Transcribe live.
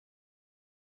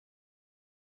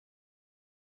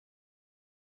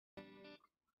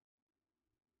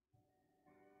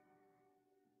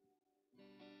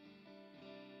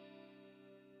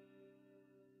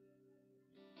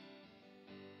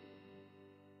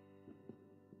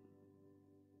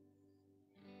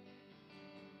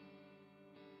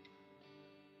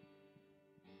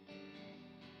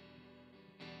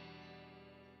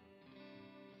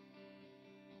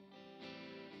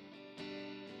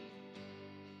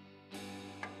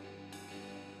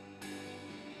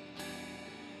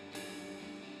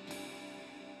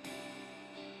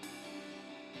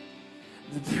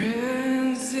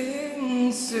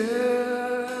presence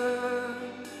of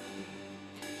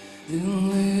the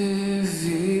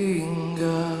living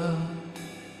God.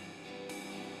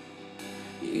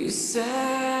 You satisfy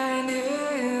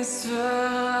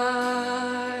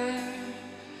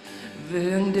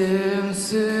the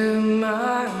depths of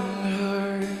my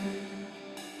heart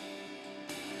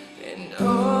and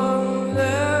all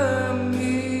of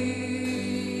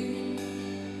me,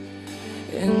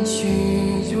 and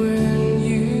change when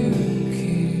you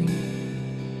came.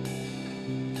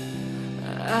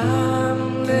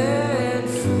 I'm let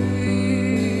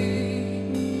free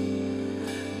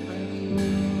by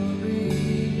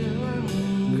glory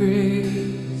and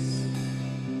grace.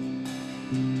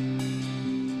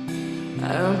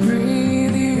 I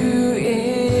breathe you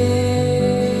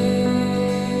in,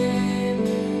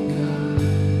 God,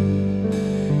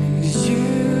 'cause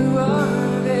you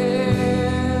are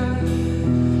there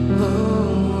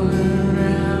all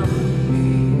around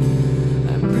me. I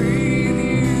breathe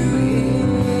you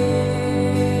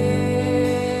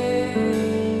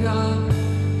in, God,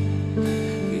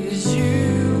 'cause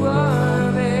you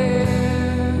are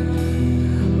there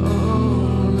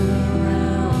all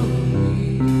around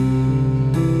me.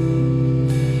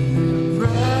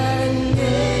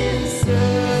 Brightness of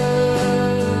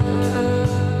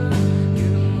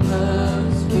your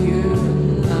love's pure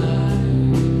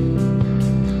light,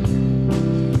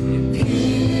 it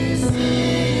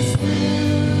pierces through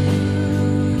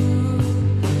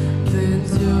the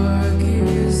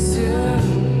darkest of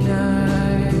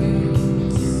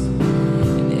nights,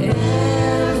 and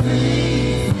everything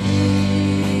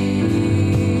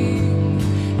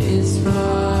is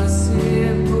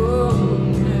possible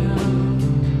now.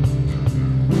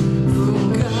 For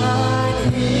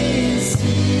God is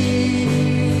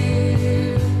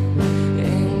here,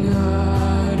 and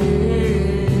God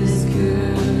is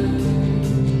good.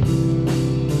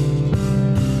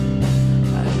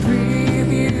 I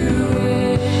breathe you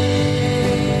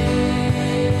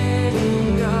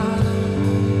in, God,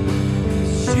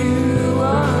 'cause you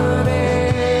are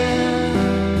there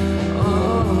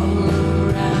all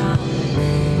around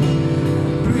me.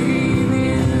 Breathe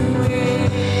you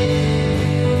in,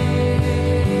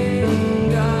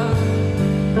 God,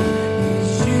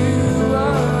 'cause you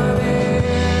are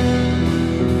there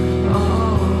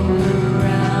all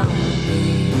around me.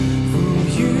 For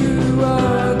you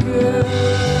are good,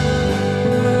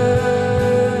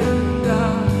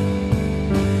 God.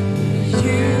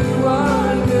 You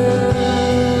are good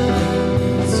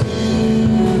to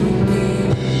me.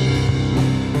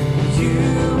 You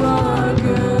are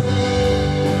good,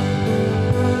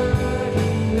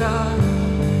 God.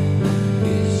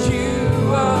 'Cause you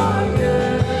are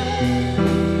good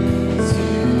to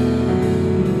me.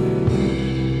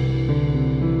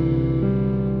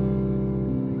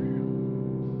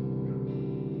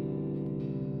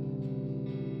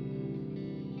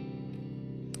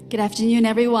 Good afternoon,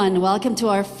 everyone. Welcome to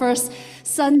our first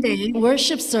Sunday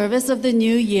worship service of the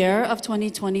new year of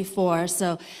 2024.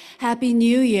 So, Happy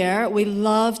New Year. We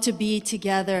love to be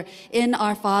together in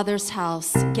our Father's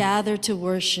house, gathered to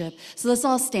worship. So let's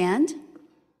all stand.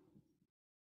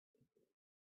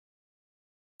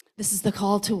 This is the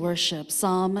call to worship,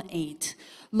 Psalm 8.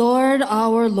 Lord,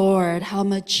 our Lord, how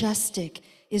majestic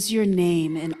is your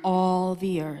name in all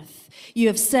the earth. You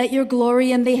have set your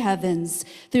glory in the heavens.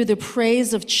 Through the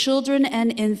praise of children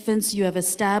and infants, you have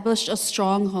established a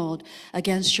stronghold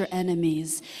against your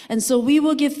enemies. And so we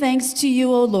will give thanks to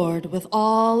you, O Lord, with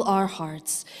all our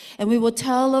hearts, and we will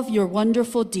tell of your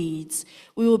wonderful deeds.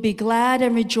 We will be glad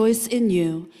and rejoice in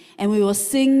you, and we will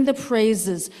sing the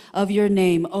praises of your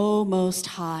name, O Most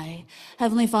High.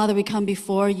 Heavenly Father, we come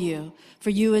before you, for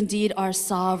you indeed are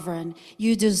sovereign.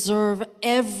 You deserve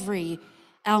every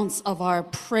ounce of our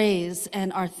praise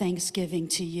and our thanksgiving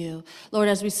to you. Lord,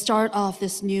 as we start off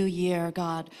this new year,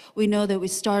 God, we know that we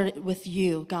started with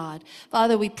you, God.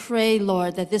 Father, we pray,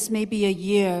 Lord, that this may be a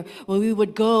year where we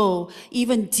would go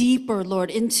even deeper,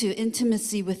 Lord, into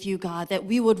intimacy with you, God, that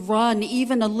we would run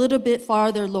even a little bit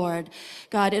farther, Lord,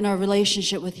 God, in our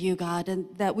relationship with you, God, and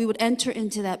that we would enter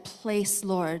into that place,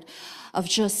 Lord, of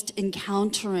just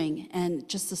encountering and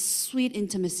just a sweet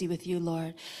intimacy with you,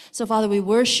 Lord. So, Father, we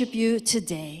worship you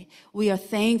today. We are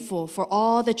thankful for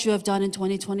all that you have done in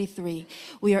 2023.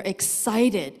 We are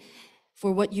excited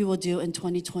for what you will do in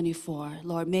 2024.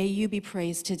 Lord, may you be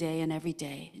praised today and every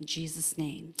day. In Jesus'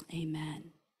 name,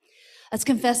 amen. Let's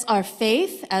confess our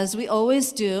faith, as we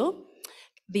always do.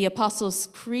 The Apostles'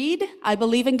 Creed. I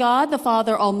believe in God, the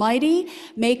Father Almighty,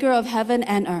 maker of heaven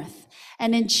and earth,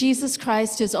 and in Jesus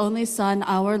Christ, his only Son,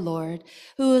 our Lord,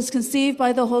 who was conceived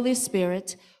by the Holy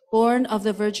Spirit, born of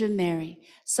the Virgin Mary,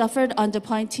 suffered under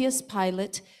Pontius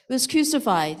Pilate, was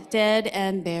crucified, dead,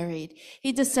 and buried.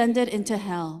 He descended into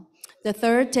hell. The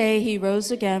third day he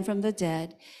rose again from the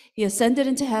dead. He ascended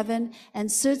into heaven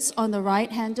and sits on the right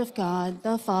hand of God,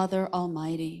 the Father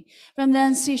Almighty. From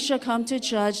thence he shall come to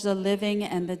judge the living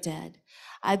and the dead.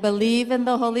 I believe in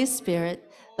the Holy Spirit,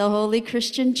 the holy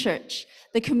Christian church,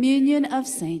 the communion of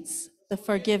saints, the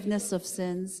forgiveness of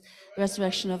sins, the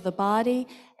resurrection of the body,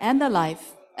 and the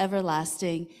life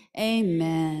everlasting.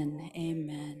 Amen.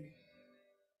 Amen.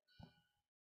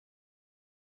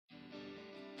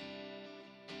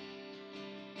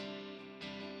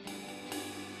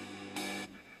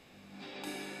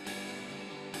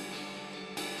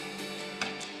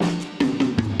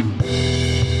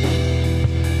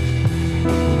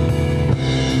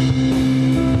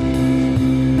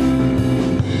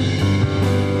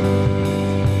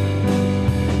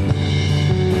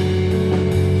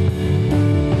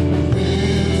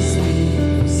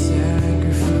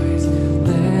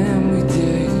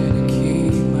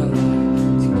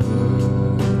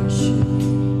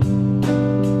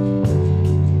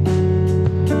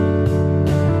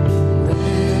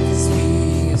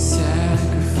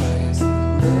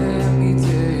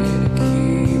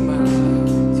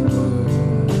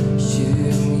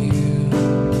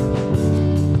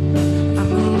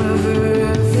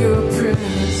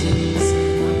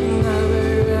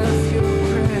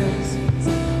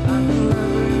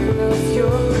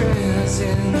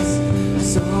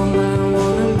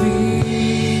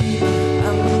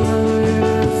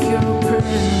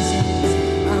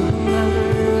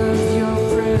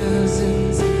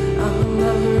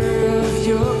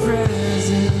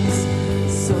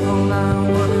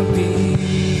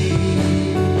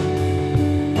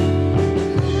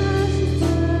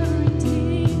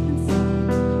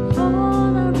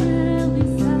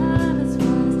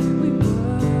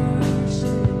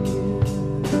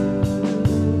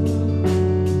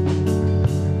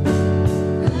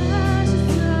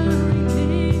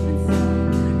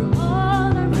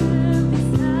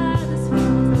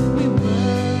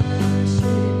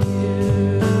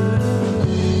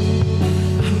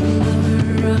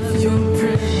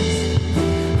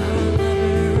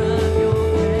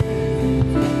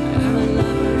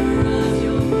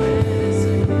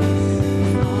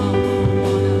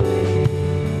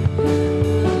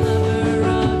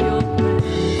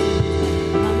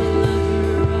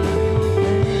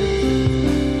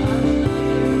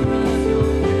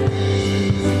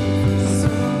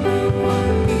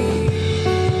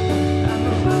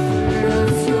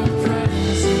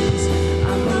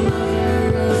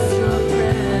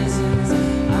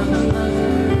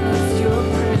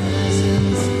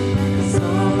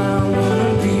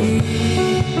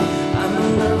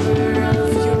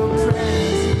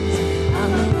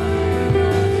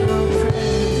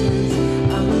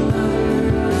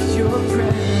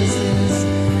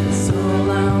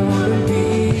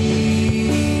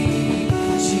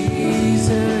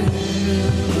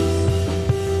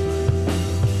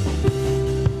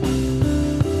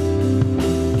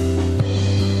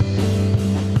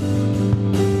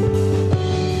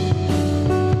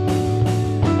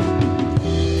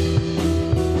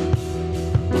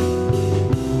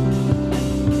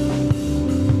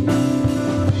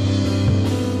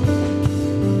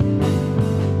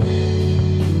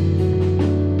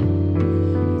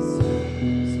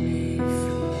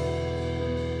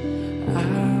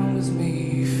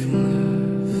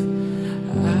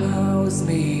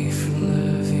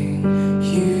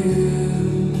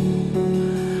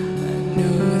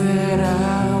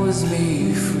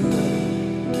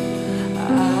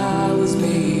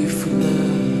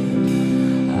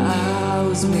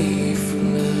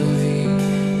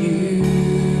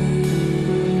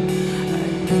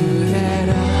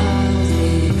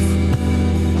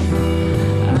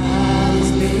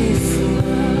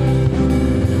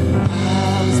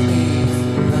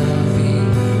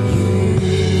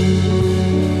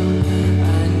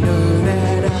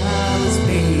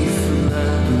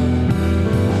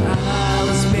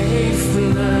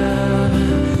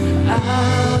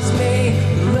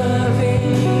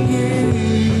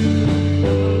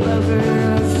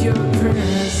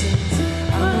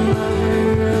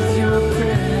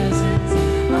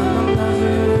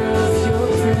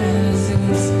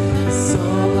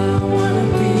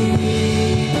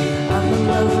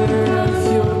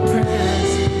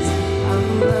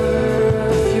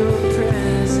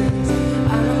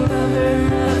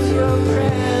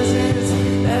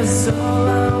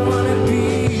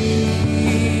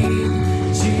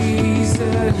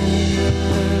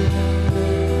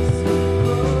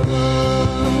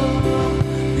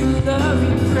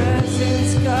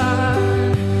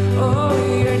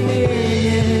 Oh, yeah.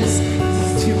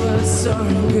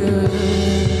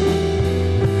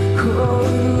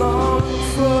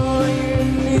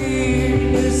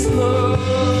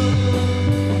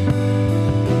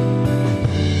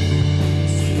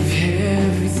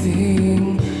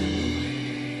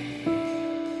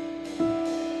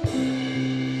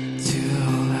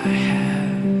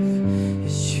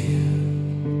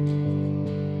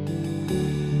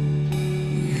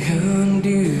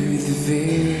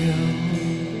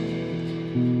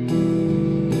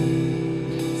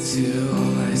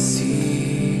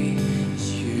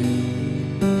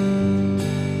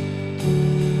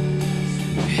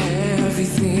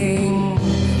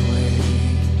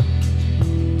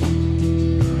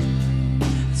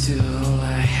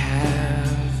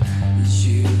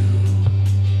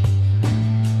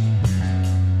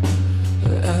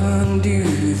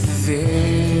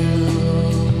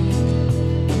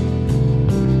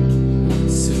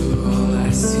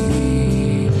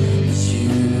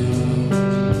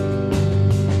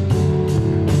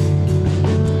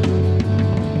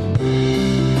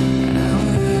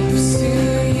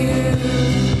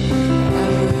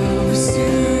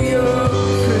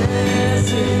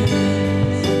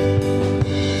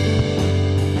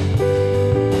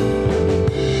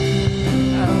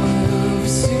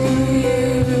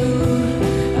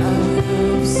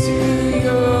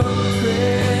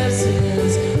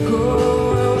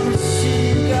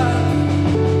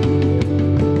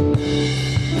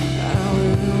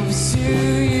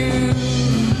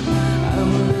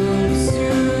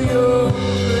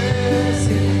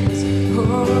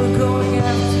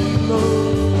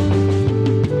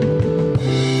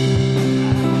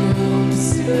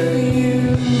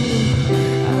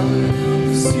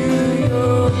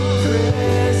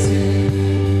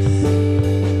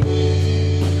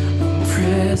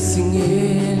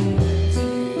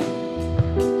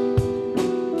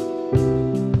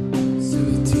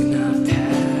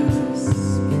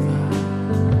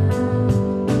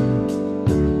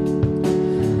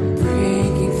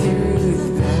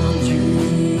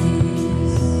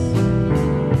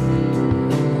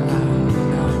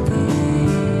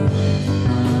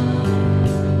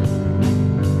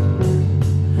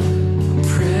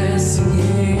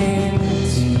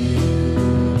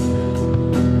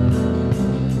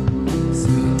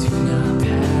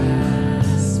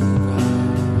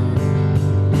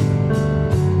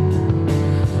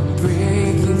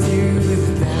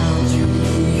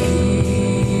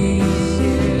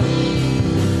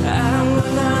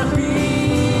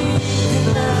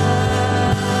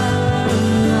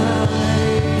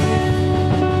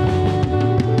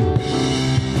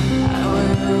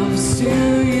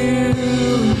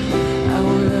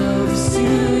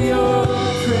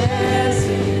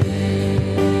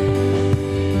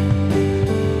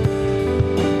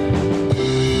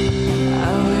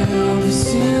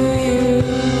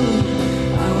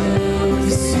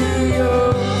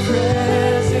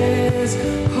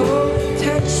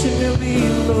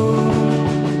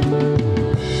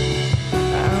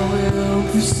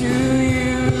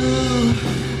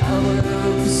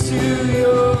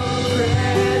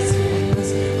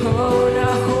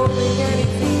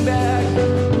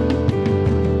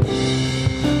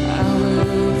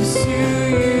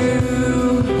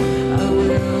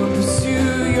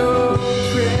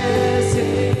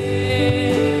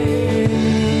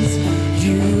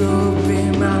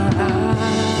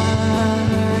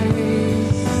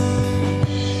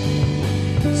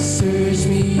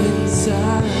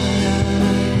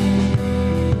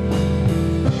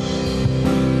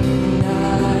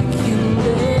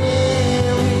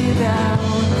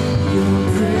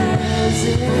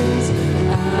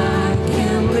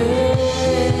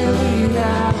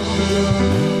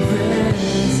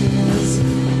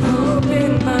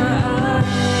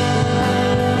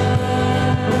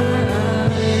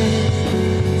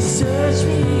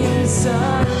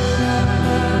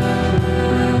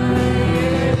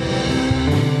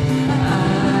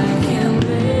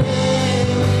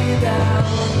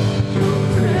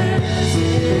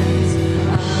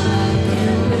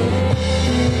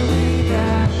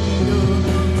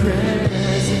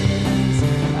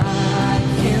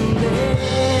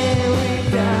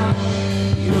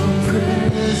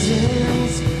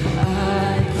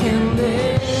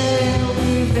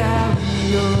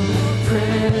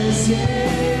 presence,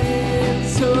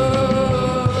 oh.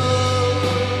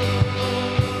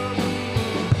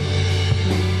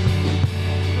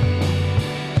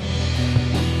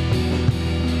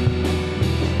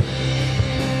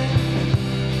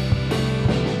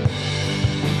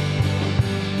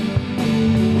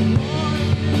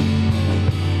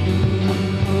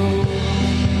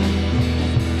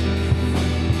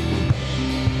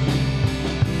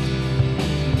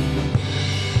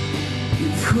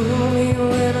 Pull me a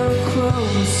little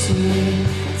closer,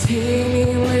 take me a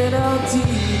little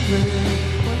deeper.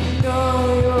 Wanna know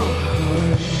your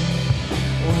heart,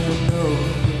 wanna know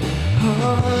your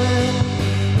heart.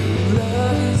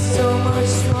 Love is so much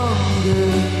stronger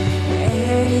than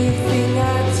anything I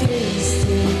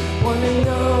tasted. Wanna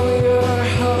know your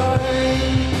heart,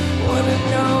 wanna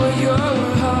know your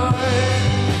heart.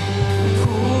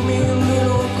 Pull me a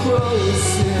little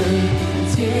closer,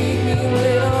 take me a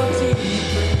little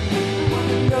deeper.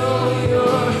 Wanna know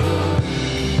your heart,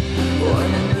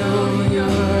 wanna know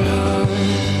your heart.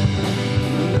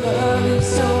 Love is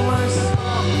so much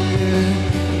stronger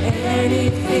than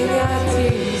anything I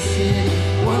tasted.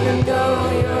 Wanna know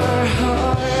your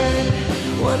heart,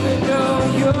 wanna know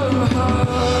your heart.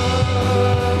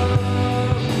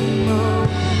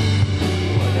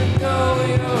 Wanna know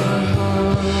your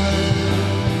heart,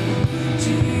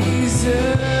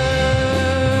 Jesus.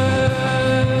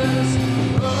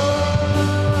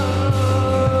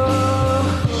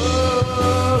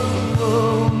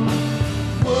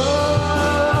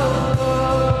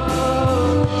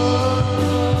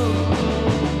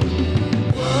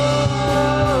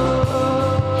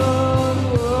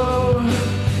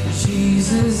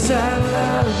 Jesus, I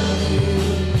love you.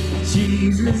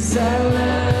 Jesus, I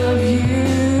love you.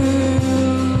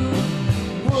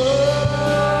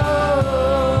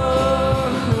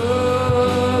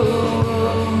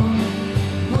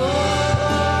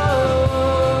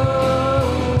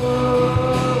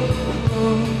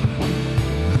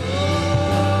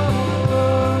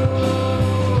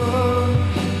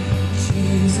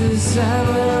 Jesus, I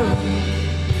love you.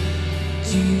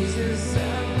 Jesus, I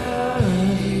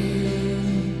love you.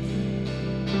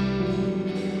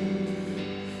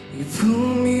 You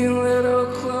pull me a little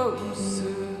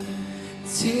closer,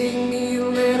 take me a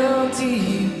little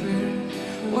deeper.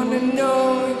 Wanna know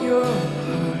your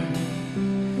heart,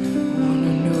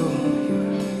 wanna know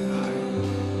your heart.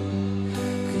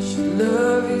 'Cause your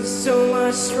love is so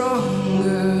much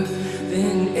stronger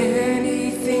than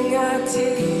anything I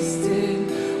tasted.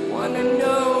 Wanna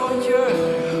know your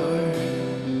heart,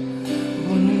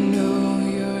 wanna know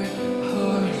your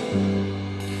heart.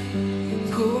 You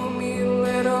pull me a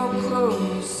little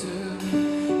closer,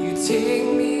 you take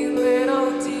me a little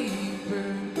deeper.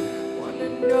 Wanna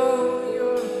know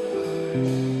your heart,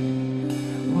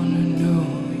 wanna know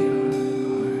your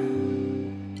heart.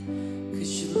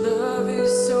 'Cause your love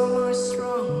is so much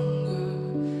stronger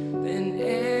than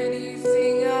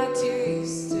anything I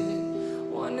tasted.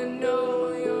 Wanna know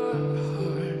your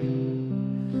heart,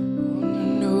 wanna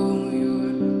know your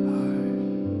heart.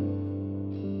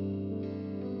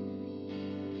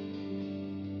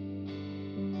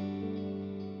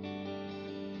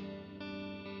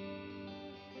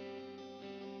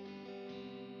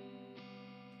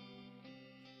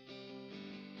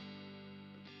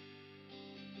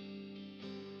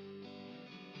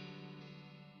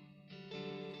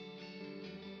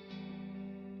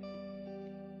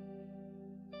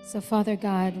 So, Father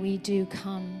God, we do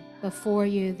come before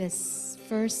you this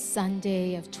first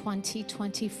Sunday of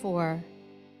 2024,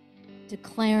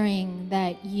 declaring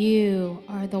that you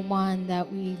are the one that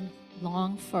we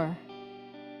long for,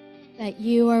 that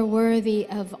you are worthy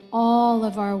of all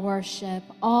of our worship,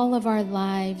 all of our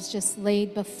lives just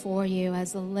laid before you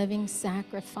as a living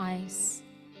sacrifice.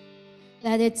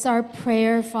 That it's our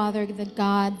prayer, Father the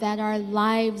God, that our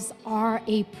lives are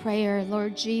a prayer,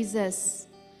 Lord Jesus.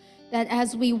 That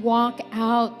as we walk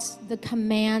out the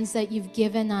commands that you've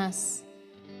given us,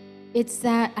 it's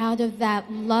that out of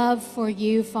that love for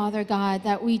you, Father God,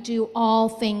 that we do all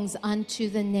things unto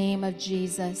the name of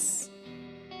Jesus.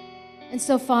 And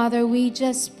so, Father, we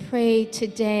just pray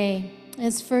today,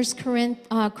 as 1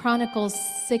 Chronicles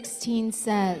 16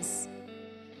 says,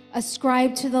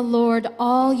 ascribe to the Lord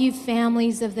all you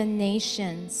families of the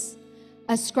nations.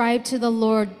 Ascribe to the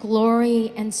Lord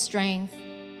glory and strength.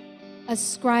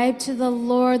 Ascribe to the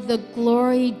Lord the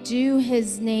glory due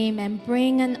his name, and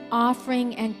bring an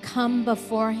offering and come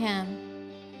before him.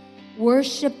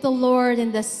 Worship the Lord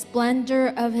in the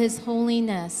splendor of his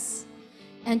holiness,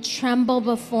 and tremble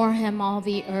before him all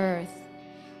the earth.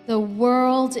 The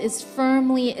world is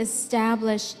firmly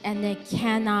established, and it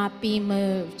cannot be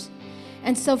moved.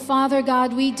 And so, Father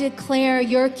God, we declare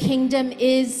your kingdom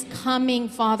is coming,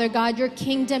 Father God. Your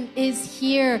kingdom is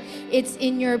here. It's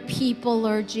in your people,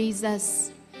 Lord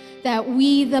Jesus. That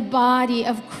we, the body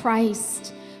of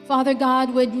Christ, Father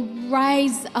God, would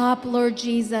rise up, Lord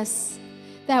Jesus.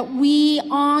 That we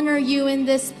honor you in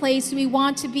this place. We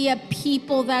want to be a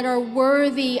people that are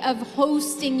worthy of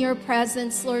hosting your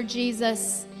presence, Lord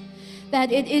Jesus.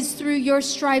 That it is through your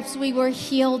stripes we were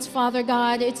healed, Father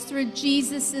God. It's through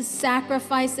Jesus'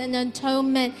 sacrifice and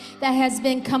atonement that has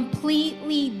been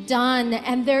completely done,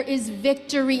 and there is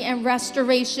victory and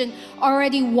restoration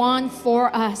already won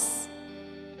for us.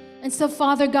 And so,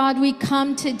 Father God, we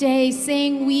come today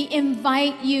saying we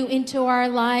invite you into our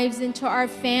lives, into our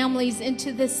families,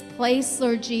 into this place,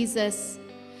 Lord Jesus,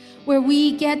 where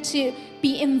we get to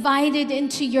be invited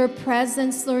into your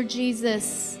presence, Lord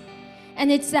Jesus. And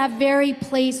it's that very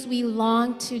place we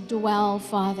long to dwell,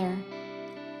 Father.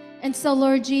 And so,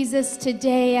 Lord Jesus,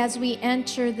 today as we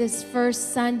enter this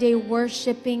first Sunday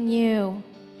worshiping you,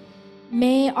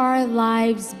 may our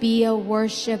lives be a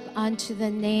worship unto the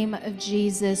name of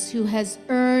Jesus, who has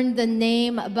earned the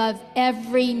name above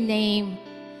every name.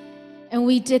 And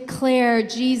we declare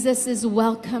Jesus is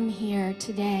welcome here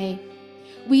today.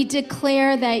 We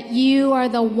declare that you are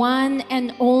the one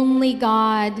and only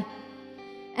God,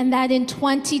 and that in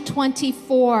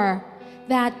 2024,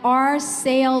 that our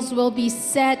sails will be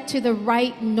set to the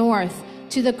right north,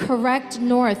 to the correct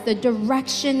north, the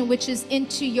direction which is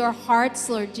into your hearts,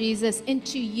 Lord Jesus,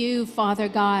 into you, Father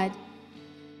God.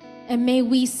 And may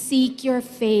we seek your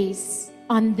face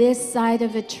on this side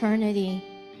of eternity,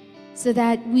 so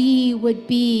that we would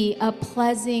be a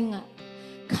pleasing,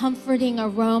 comforting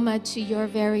aroma to your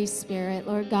very spirit,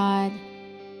 Lord God.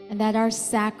 And that our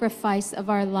sacrifice of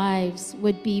our lives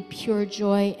would be pure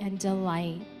joy and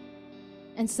delight.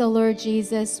 And so, Lord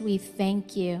Jesus, we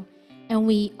thank you and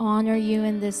we honor you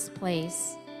in this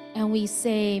place. And we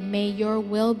say, may your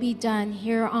will be done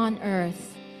here on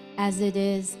earth as it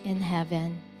is in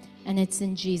heaven. And it's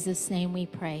in Jesus' name we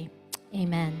pray.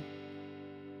 Amen.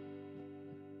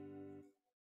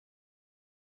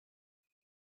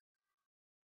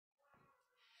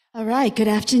 All right, good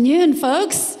afternoon,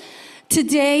 folks.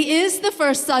 Today is the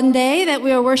first Sunday that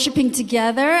we are worshiping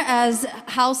together as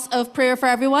House of Prayer for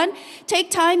Everyone. Take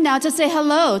time now to say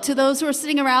hello to those who are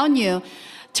sitting around you.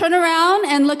 Turn around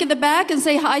and look at the back and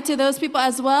say hi to those people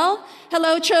as well.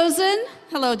 Hello, Chosen.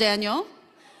 Hello, Daniel.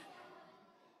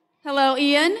 Hello,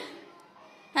 Ian.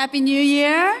 Happy New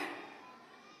Year.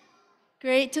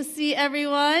 Great to see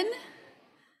everyone.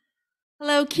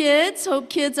 Hello, kids. Hope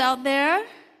kids out there.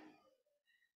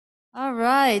 All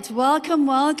right, welcome,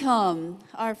 welcome.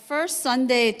 Our first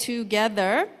Sunday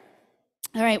together.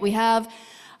 All right, we have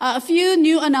a few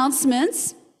new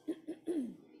announcements.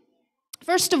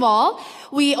 First of all,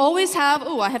 we always have,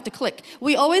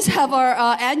 we always have our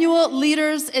annual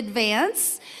Leaders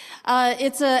Advance.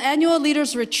 It's an annual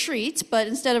Leaders Retreat, but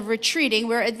instead of retreating,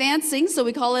 we're advancing, so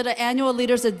we call it an annual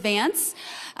Leaders Advance.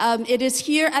 It is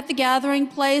here at the Gathering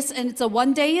Place, and it's a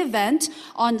one-day event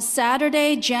on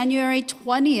Saturday, January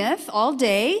 20th, all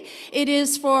day. It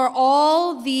is for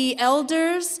all the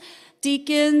elders,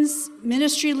 deacons,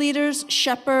 ministry leaders,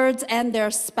 shepherds, and their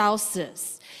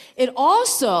spouses. It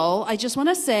also, I just want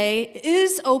to say,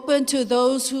 is open to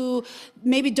those who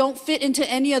maybe don't fit into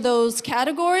any of those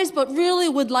categories, but really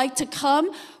would like to come.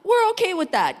 We're okay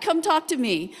with that. Come talk to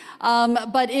me.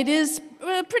 But it is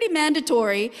pretty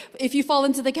mandatory if you fall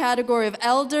into the category of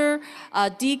elder,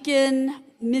 deacon,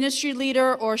 ministry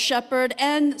leader, or shepherd,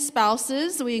 and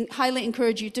spouses. We highly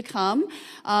encourage you to come.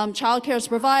 Childcare is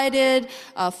provided,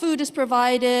 food is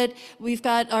provided. We've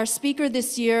got our speaker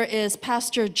this year is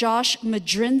Pastor Josh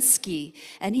Madrinsky,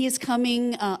 and he is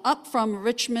coming up from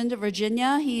Richmond,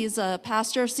 Virginia. He's a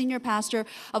pastor, senior pastor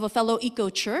of a fellow eco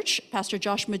church. Pastor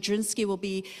Josh Madrinsky will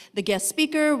be the guest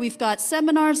speaker. We've got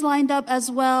seminars lined up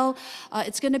as well.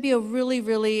 It's going to be a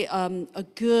really a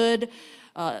good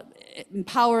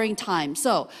empowering time.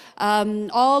 So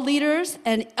all leaders,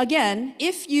 and again,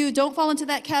 if you don't fall into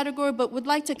that category but would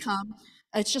like to come,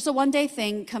 it's just a one-day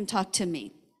thing, come talk to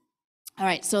me. All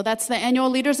right, so that's the annual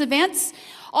Leaders Advance.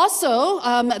 Also,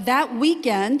 that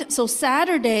weekend, so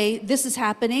Saturday, this is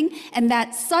happening, and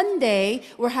that Sunday,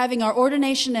 we're having our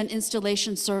ordination and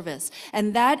installation service.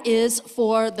 And that is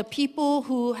for the people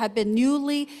who have been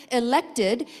newly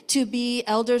elected to be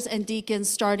elders and deacons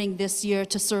starting this year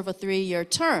to serve a 3-year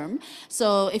term.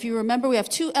 So if you remember, we have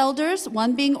 2 elders,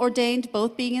 one being ordained,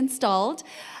 both being installed.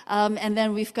 And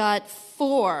then we've got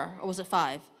 4, or was it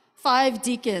 5? 5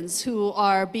 deacons who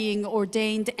are being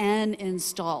ordained and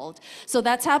installed. So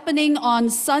that's happening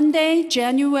on Sunday,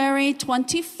 January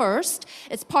 21st.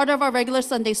 It's part of our regular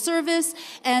Sunday service,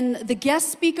 and the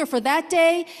guest speaker for that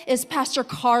day is Pastor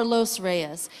Carlos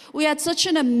Reyes. We had such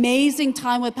an amazing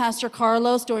time with Pastor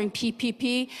Carlos during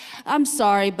PPP. I'm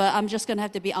sorry, but I'm just gonna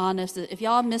have to be honest. If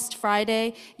y'all missed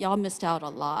Friday, y'all missed out a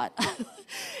lot.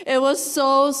 It was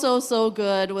so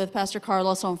good with Pastor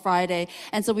Carlos on Friday.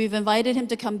 And so we've invited him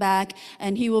to come back,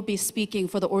 and he will be speaking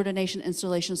for the ordination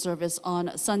installation service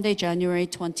on Sunday, January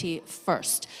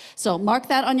 21st. So mark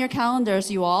that on your calendars,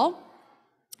 you all.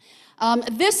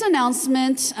 This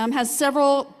announcement has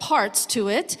several parts to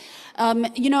it.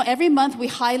 Every month we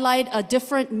highlight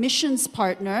different missions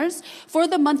partners. For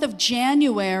the month of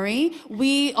January,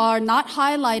 we are not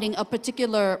highlighting a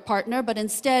particular partner, but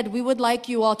instead we would like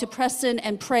you all to press in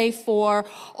and pray for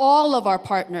all of our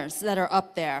partners that are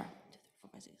up there.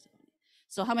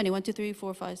 So how many? 1, 2, 3,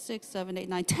 4, 5, 6, 7, 8,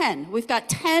 9, 10. We've got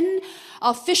 10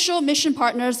 official mission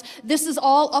partners. This is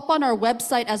all up on our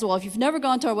website as well. If you've never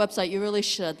gone to our website, you really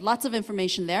should. Lots of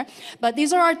information there. But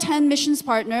these are our 10 missions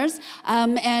partners.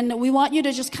 And we want you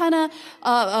to just kind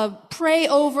of pray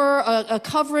over a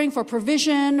covering for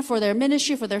provision, for their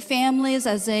ministry, for their families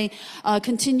as they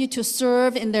continue to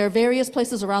serve in their various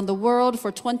places around the world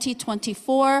for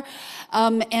 2024.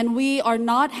 And we are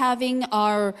not having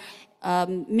our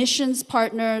missions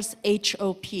partners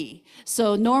HOP.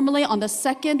 So normally on the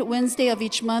second Wednesday of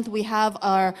each month, we have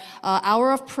our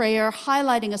hour of prayer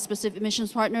highlighting a specific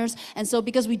missions partners. And so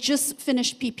because we just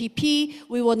finished PPP,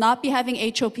 we will not be having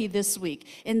HOP this week.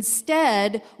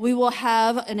 Instead, we will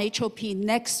have an HOP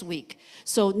next week.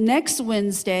 So next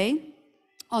Wednesday,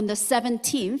 on the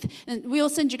 17th, and we'll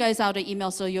send you guys out an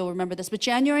email so you'll remember this, but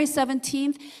January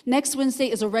 17th, next Wednesday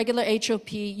is a regular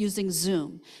HOP using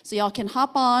Zoom. So y'all can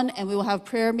hop on and we will have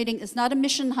prayer meeting. It's not a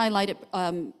mission highlighted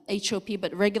HOP,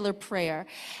 but regular prayer.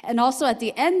 And also at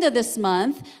the end of this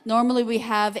month, normally we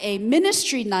have a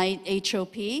ministry night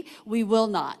HOP. We will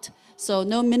not. So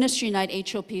no ministry night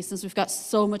HOP since we've got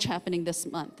so much happening this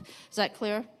month. Is that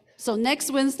clear? So next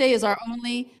Wednesday is our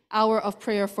only hour of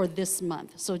prayer for this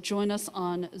month. So join us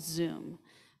on Zoom.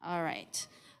 All right.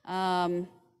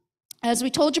 As we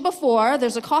told you before,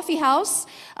 there's a coffee house.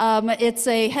 It's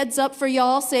a heads up for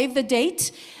y'all, save the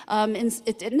date.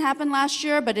 It didn't happen last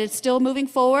year, but it's still moving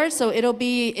forward. So it'll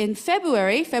be in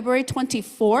February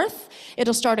 24th.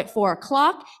 It'll start at 4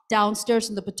 o'clock downstairs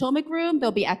in the Potomac room.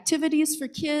 There'll be activities for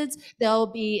kids.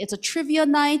 It's a trivia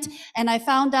night. And I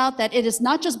found out that it is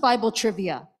not just Bible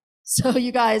trivia. So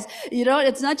you guys,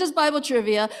 it's not just Bible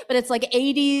trivia, but it's like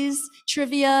 80s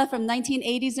trivia from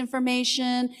 1980s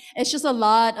information. It's just a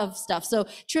lot of stuff. So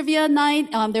trivia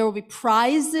night, there will be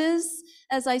prizes,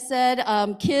 as I said,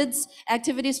 kids,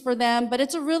 activities for them, but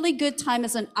it's a really good time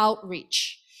as an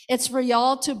outreach. It's for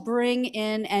y'all to bring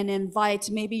in and invite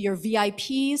maybe your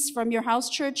VIPs from your house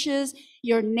churches,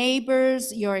 your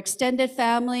neighbors, your extended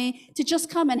family to just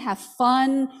come and have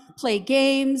fun, play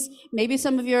games. Maybe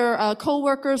some of your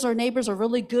coworkers or neighbors are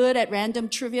really good at random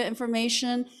trivia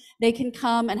information. They can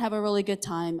come and have a really good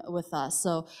time with us.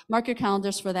 So mark your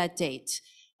calendars for that date.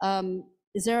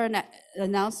 Is there an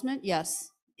announcement?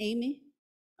 Yes. Amy?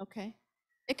 Okay.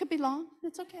 It could be long.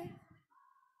 It's okay.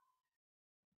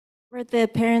 For the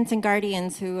parents and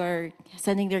guardians who are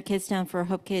sending their kids down for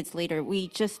Hope Kids later, we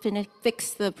just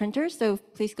fixed the printer, so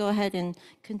please go ahead and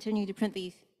continue to print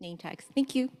these name tags.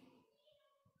 Thank you.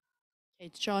 Okay,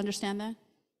 did y'all understand that?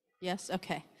 Yes?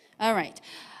 Okay. All right.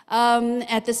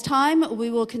 At this time, we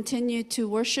will continue to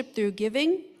worship through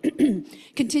giving.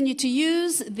 Continue to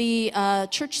use the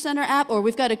Church Center app, or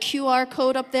we've got a QR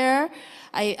code up there.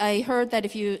 I heard that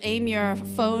if you aim your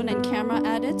phone and camera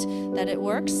at it, that it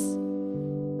works.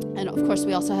 And of course,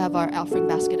 we also have our offering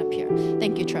basket up here.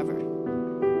 Thank you, Trevor.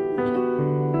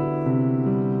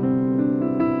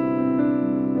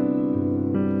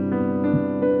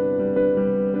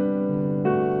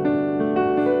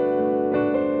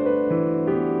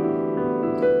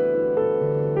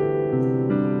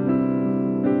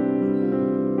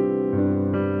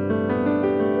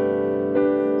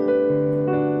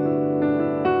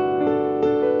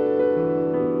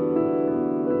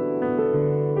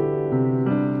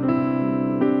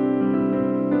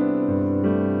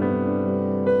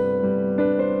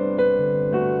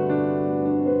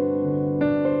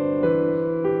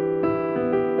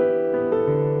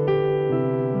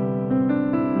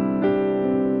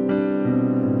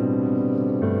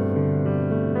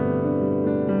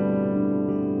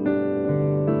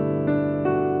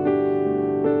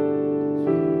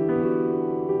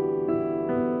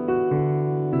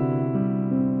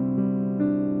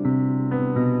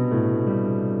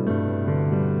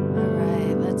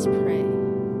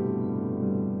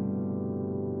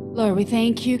 Lord, we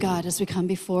thank you, God, as we come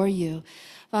before you.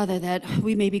 Father, that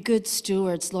we may be good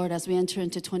stewards, Lord, as we enter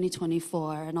into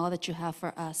 2024 and all that you have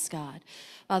for us, God.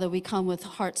 Father, we come with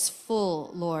hearts full,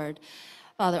 Lord,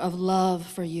 Father, of love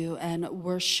for you and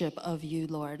worship of you,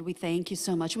 Lord. We thank you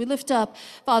so much. We lift up,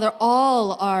 Father,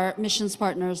 all our missions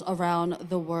partners around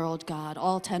the world, God,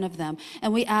 all 10 of them.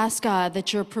 And we ask, God,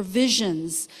 that your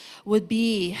provisions would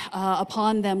be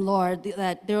upon them, Lord,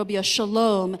 that there will be a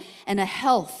shalom and a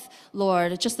health,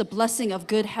 Lord, just the blessing of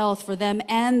good health for them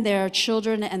and their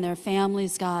children and their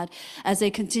families, God, as they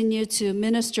continue to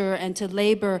minister and to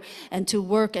labor and to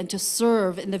work and to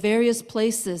serve in the various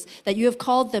places that you have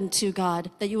called them to,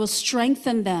 God, that you will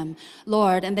strengthen them,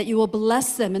 Lord, and that you will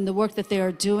bless them in the work that they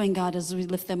are doing, God, as we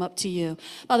lift them up to you.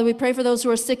 Father, we pray for those who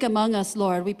are sick among us,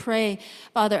 Lord. We pray,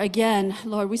 Father, again,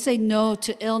 Lord, we say no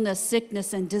to illness,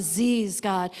 sickness, and disease,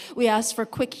 God. We ask for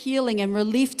quick healing and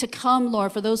relief to come,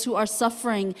 Lord, for those who are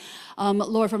suffering,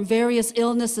 Lord, from various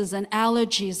illnesses and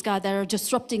allergies, God, that are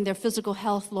disrupting their physical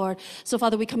health, Lord. So,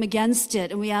 Father, we come against it,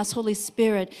 and we ask, Holy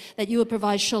Spirit, that you would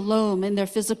provide shalom in their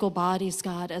physical bodies,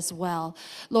 God, as well.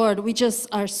 Lord, we just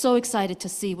are so excited to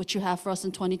see what you have for us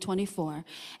in 2024,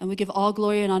 and we give all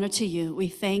glory and honor to you. We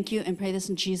thank you and pray this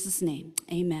in Jesus' name.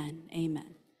 Amen.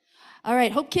 Amen. All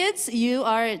right, Hope Kids, you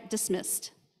are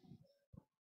dismissed.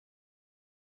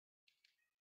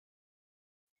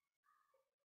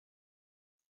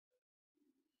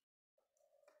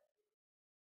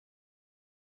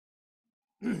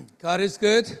 God is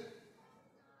good.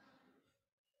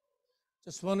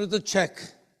 Just wanted to check.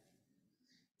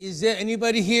 Is there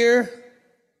anybody here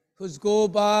who's go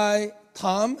by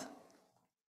Tom?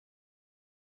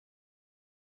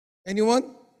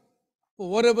 Anyone? Or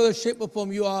whatever the shape or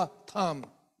form you are, Tom.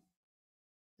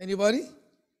 Anybody?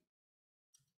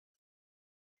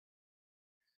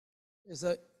 It's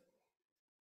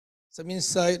some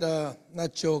insight,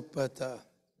 not joke, but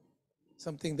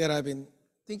something that I've been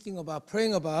thinking about,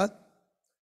 praying about.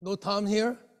 No Tom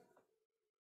here?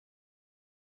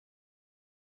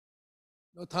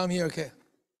 No Tom here, okay.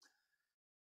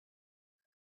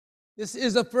 This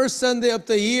is the first Sunday of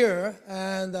the year,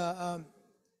 and I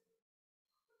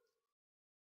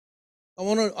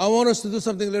want us to do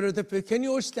something a little different. Can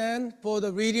you all stand for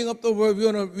the reading of the Word?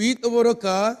 We're going to read the Word of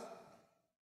God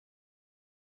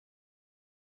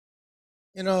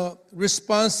in a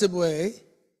responsive way.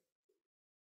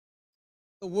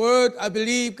 The word I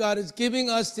believe God is giving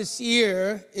us this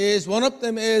year is, one of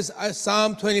them is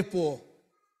Psalm 24.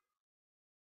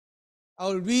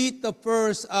 I'll read the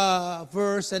first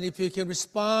verse, and if you can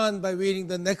respond by reading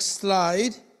the next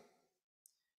slide.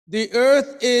 The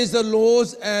earth is the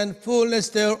Lord's and fullness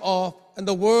thereof, and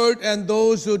the world and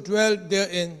those who dwell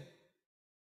therein.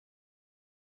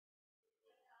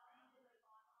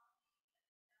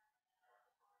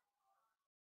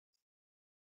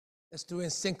 Let's do in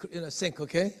a sync,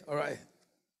 okay? All right.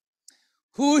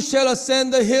 Who shall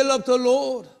ascend the hill of the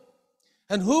Lord?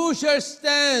 And who shall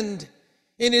stand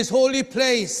in his holy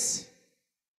place?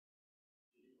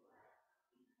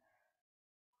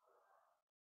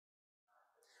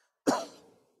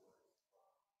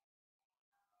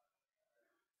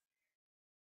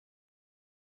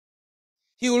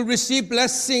 He will receive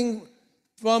blessing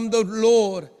from the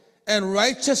Lord and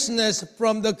righteousness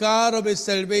from the God of his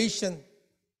salvation.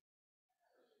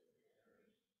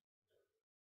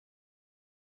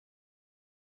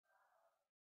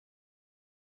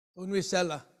 Don't read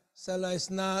Selah. Selah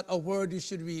is not a word you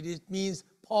should read. It means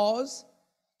pause.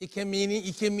 It can mean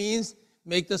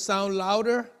make the sound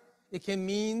louder. It can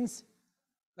mean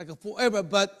like a forever,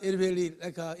 but it really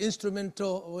like an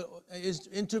instrumental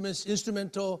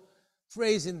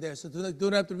phrase in there. So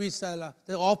don't have to read Selah.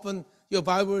 Often your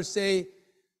Bible will say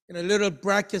in a little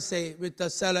bracket, say with the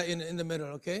Selah in the middle.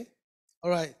 Okay,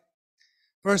 all right.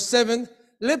 Verse 7: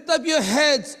 Lift up your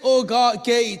heads, O God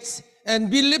gates,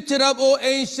 and be lifted up, O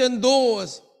ancient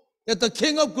doors, that the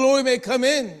King of glory may come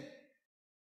in.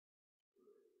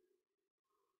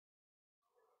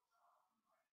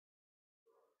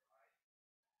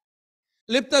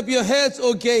 Lift up your heads,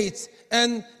 O gates,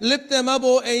 and lift them up,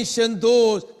 O ancient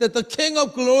doors, that the King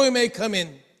of glory may come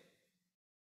in.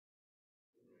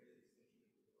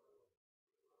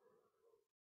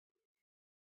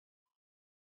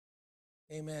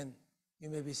 Amen. You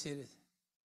may be seated.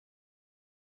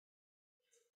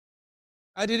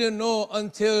 I didn't know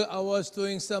until I was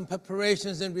doing some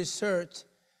preparations and research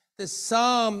that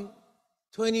Psalm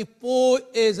 24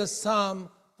 is a psalm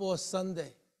for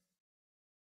Sunday.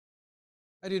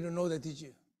 I didn't know that, did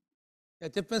you? There are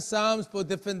different psalms for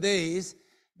different days,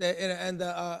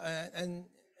 and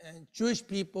Jewish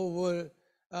people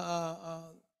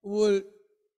will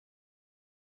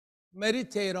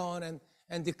meditate on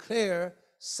and declare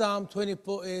Psalm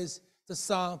 24 is the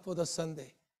psalm for the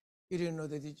Sunday. You didn't know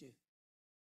that, did you?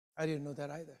 I didn't know that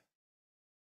either.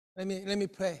 Let me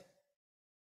pray.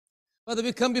 Father,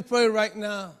 we come before you right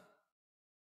now.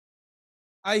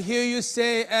 I hear you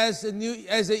say as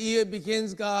the year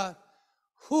begins, God,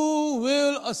 who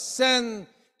will ascend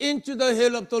into the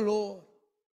hill of the Lord?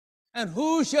 And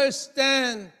who shall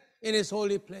stand in his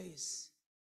holy place?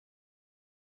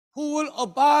 Who will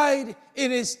abide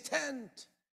in his tent?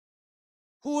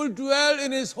 Who will dwell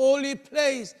in his holy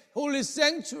place, holy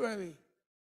sanctuary?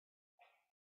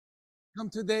 Come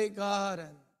today, God,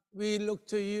 and we look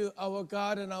to you, our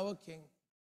God and our King.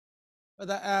 But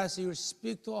I ask you to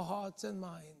speak to our hearts and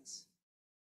minds.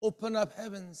 Open up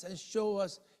heavens and show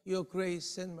us your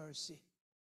grace and mercy.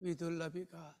 We do love you,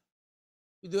 God.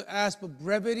 We do ask for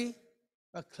brevity,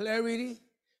 for clarity.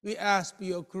 We ask for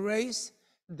your grace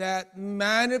that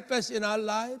manifests in our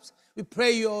lives. We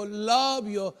pray your love,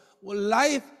 your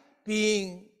life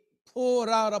being poured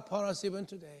out upon us even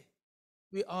today.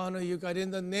 We honor you, God. In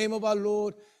the name of our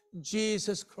Lord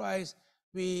Jesus Christ,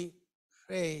 we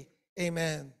pray.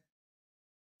 Amen.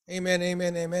 Amen,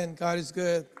 amen, amen. God is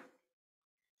good.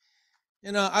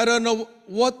 You know, I don't know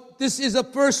what, this is the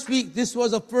first week. This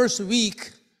was the first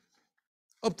week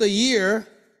of the year.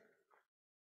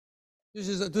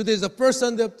 Today is the first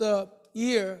Sunday of the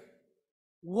year.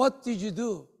 What did you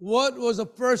do? What was the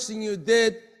first thing you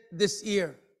did this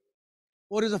year?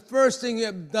 What is the first thing you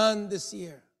have done this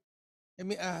year? Let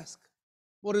me ask.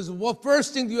 What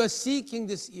first thing you are seeking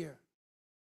this year?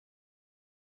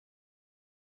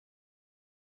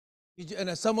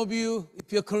 And some of you,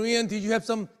 if you're Korean, did you have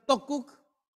some tteokguk?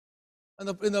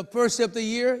 In the first day of the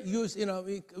year,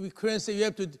 we Koreans say you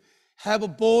have to have a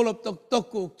bowl of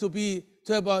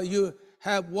tteokguk you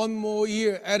have one more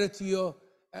year added to your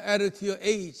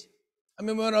age. I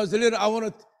mean, when I was little, I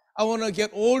want to get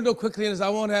older quickly, and I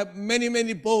want to have many,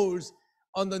 many bowls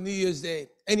on the New Year's Day.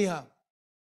 Anyhow,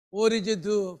 what did you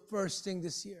do first thing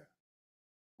this year?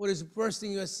 What is the first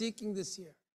thing you are seeking this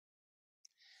year?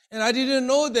 And I didn't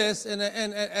know this, and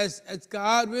as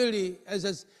God really, as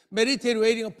I meditated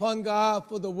waiting upon God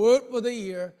for the word for the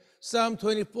year, Psalm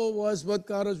 24 was what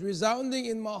God was resounding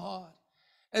in my heart.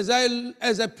 As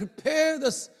I prepare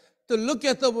this to look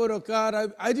at the word of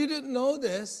God, I didn't know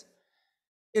this.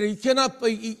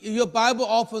 Your Bible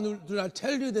often do not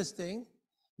tell you this thing,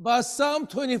 but Psalm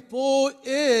 24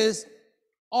 is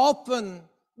often,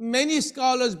 many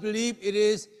scholars believe it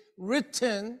is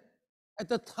written at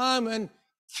the time when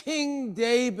King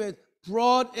David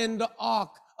brought in the Ark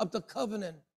of the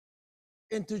Covenant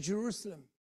into Jerusalem.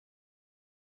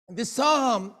 And this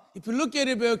psalm, if you look at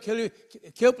it very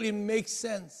carefully, it makes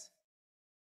sense.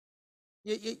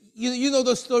 You know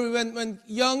the story when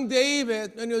young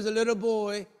David, when he was a little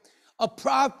boy, a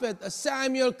prophet, a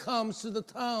Samuel comes to the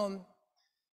town,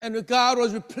 and God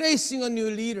was replacing a new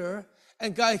leader,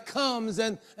 and God comes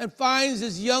and finds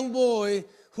this young boy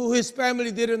who his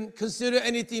family didn't consider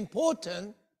anything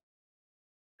important,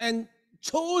 and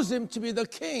chose him to be the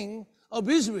king of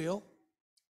Israel.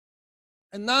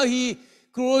 And now he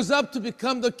grows up to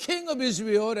become the king of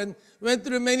Israel and went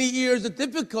through many years of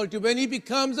difficulty. When he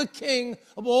becomes the king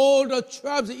of all the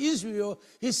tribes of Israel,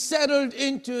 he settled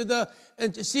into the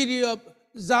city of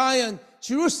Zion,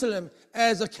 Jerusalem,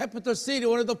 as a capital city.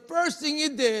 One of the first things he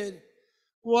did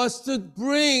was to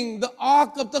bring the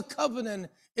Ark of the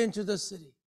Covenant into the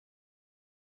city.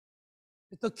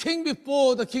 The king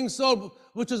before, the King Saul,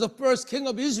 which was the first king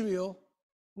of Israel,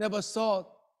 never saw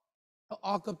the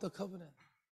Ark of the Covenant.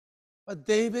 But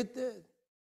David did.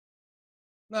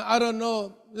 Now, I don't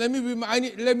know. Let me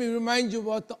remind you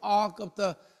what the Ark of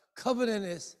the Covenant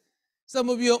is. Some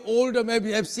of you are older,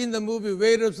 maybe have seen the movie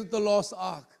Raiders of the Lost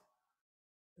Ark.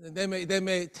 They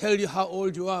may tell you how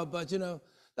old you are, but the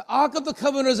Ark of the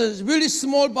Covenant is a really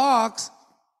small box,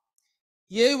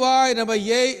 yay wide and about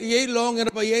yay long and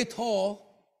about yay tall,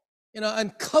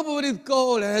 and covered with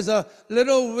gold. It has a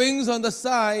little wings on the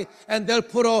side, and they'll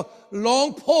put a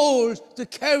long pole to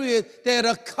carry it. They had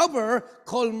a cover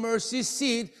called mercy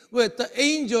seat with the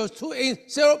angels, two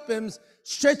seraphims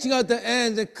stretching out the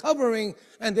ends and covering,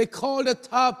 and they called the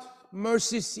top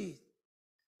mercy seat.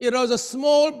 It was a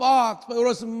small box, but it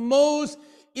was the most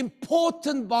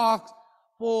important box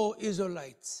for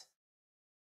Israelites.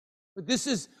 But this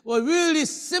is what really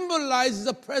symbolizes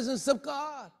the presence of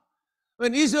God.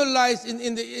 When Israelites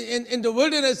in the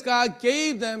wilderness, God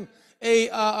gave them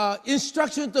a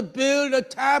instruction to build a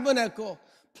tabernacle,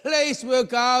 place where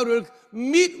God will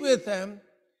meet with them.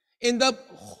 In the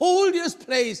holiest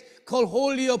place called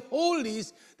Holy of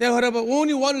Holies, they would have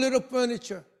only one little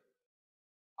furniture,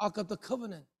 Ark of the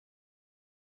Covenant.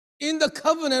 in the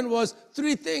covenant was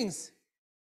three things.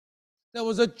 There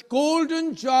was a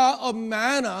golden jar of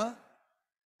manna.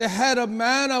 They had a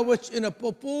manna which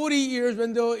for 40 years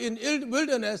when they were in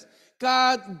wilderness,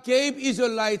 God gave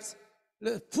Israelites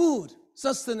food,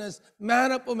 sustenance,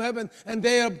 manna from heaven, and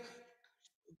they have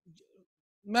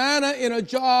manna in a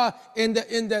jar in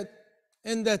that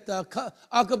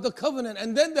Ark of the Covenant.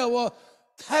 And then there were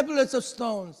tablets of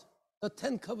stones, the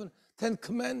Ten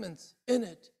Commandments in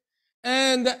it.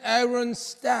 And the Aaron's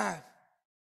staff.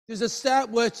 There's a staff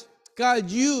which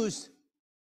God used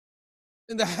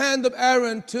in the hand of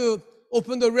Aaron to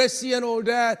open the Red Sea and all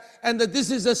that. And that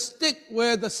this is a stick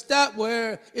where the staff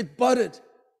where it budded.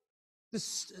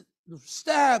 This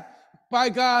staff, by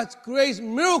God's grace,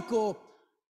 miracle,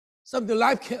 something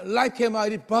life came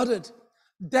out, it budded.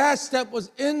 That step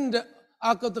was in the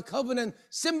Ark of the Covenant,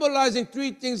 symbolizing three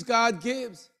things God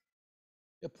gives.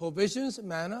 The provisions,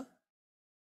 manna,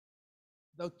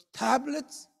 the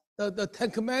tablets, the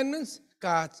Ten Commandments,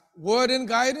 God's word and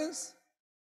guidance,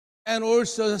 and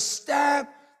also the staff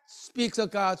speaks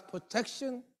of God's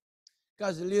protection,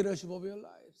 God's leadership over your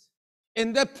lives.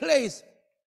 In that place.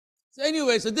 So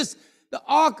anyway, the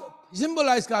ark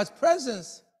symbolized God's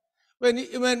presence. When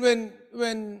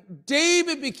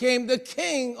David became the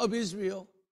king of Israel,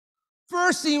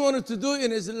 first thing he wanted to do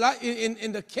in his life,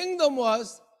 in the kingdom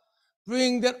was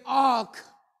bring that ark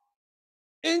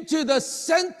into the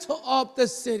center of the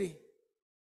city.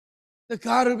 The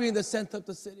God will be in the center of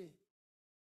the city.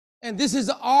 And this is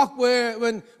the ark where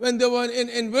when they were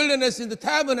in wilderness in the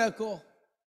tabernacle,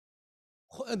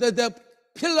 the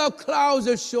pillar of clouds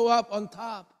will show up on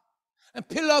top. And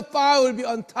pillar of fire will be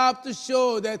on top to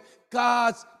show that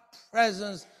God's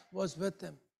presence was with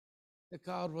them. That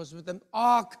God was with them.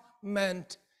 Ark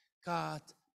meant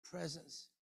God's presence.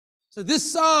 So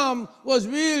this psalm was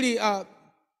really at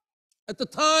the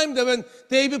time that when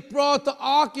David brought the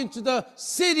ark into the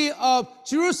city of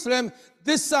Jerusalem,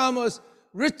 this psalm was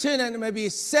written and maybe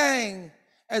sang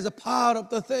as a part of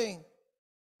the thing.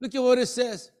 Look at what it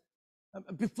says.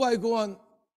 Before I go on,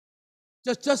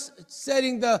 just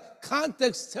setting the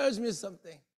context tells me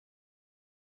something.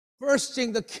 First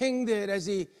thing the king did as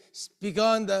he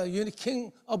began the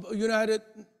king of United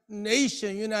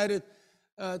Nation, United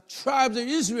Tribes of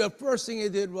Israel, first thing he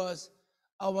did was,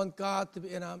 I want God to be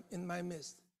in my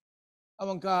midst. I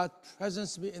want God's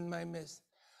presence to be in my midst.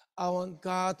 I want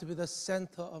God to be the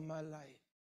center of my life.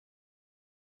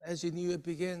 As your new year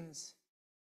begins,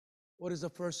 what is the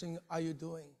first thing are you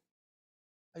doing?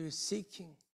 Are you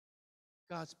seeking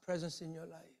God's presence in your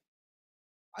life?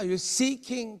 Are you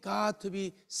seeking God to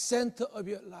be center of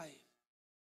your life?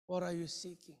 What are you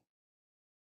seeking?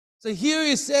 So here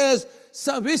it says,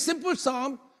 some very simple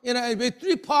psalm, with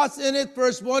three parts in it.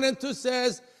 Verse 1 and 2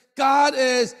 says, God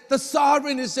is the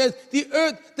sovereign. It says, the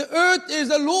earth is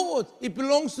the Lord. It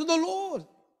belongs to the Lord.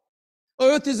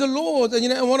 Earth is the Lord.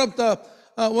 And one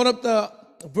of the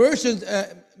versions,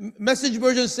 Message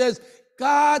version says,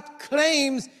 God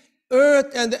claims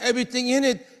earth and everything in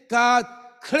it. God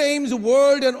claims the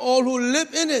world and all who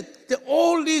live in it. That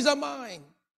all these are mine.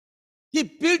 He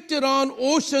built it on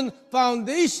ocean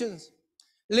foundations,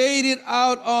 laid it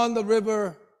out on the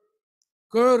river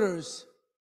girders.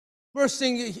 First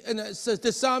thing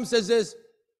the psalm says is,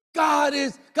 God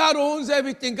owns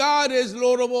everything. God is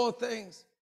Lord of all things.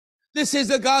 This is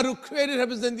the God who created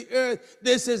heavens and the earth.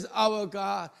 This is our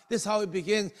God. This is how it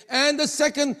begins. And the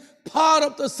second part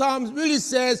of the Psalms really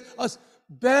says a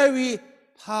very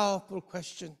powerful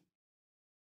question.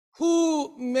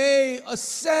 Who may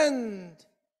ascend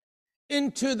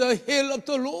into the hill of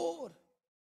the Lord?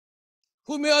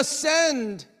 Who may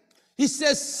ascend? He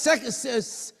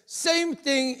says same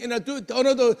thing in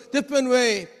another different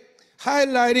way,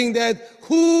 highlighting that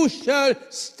who shall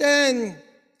stand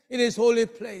in his holy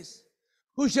place?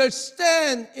 Who shall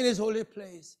stand in his holy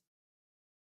place?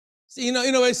 See,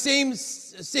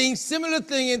 saying similar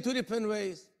thing in two different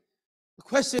ways. The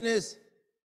question is,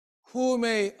 who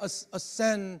may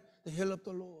ascend the hill of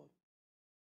the Lord?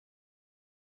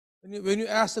 When you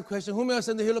ask the question, who may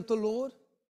ascend the hill of the Lord?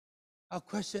 Our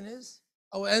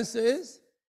answer is,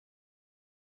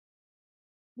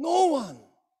 no one.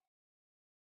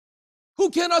 Who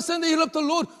can ascend the hill of the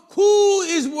Lord? Who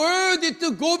is worthy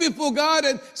to go before God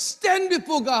and stand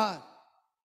before God?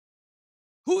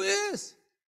 Who is?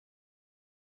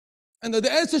 And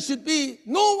the answer should be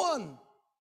no one.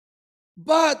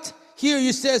 But here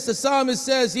the psalmist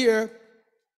says here,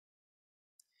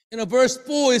 in verse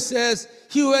 4 it says,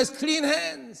 he who has clean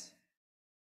hands.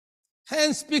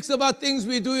 Hands speaks about things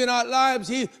we do in our lives.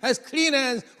 He has clean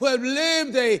hands, who have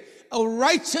lived a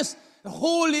righteous,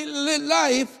 holy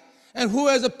life, and who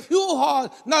has a pure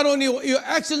heart, not only your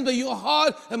actions, but your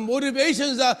heart and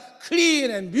motivations are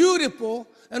clean and beautiful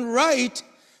and right,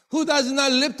 who does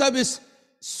not lift up his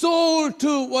soul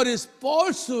to what is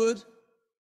falsehood.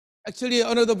 Actually,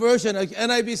 another version, like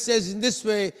NIV says in this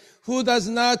way, who does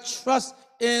not trust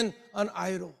in an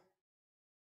idol.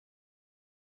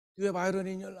 Do you have idol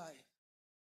in your life?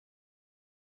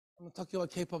 I'm not talking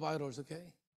about K-pop idols, okay?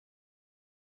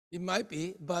 It might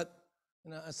be, but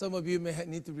some of you may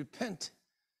need to repent.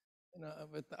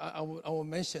 But I will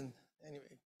mention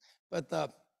anyway.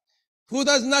 But who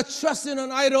does not trust in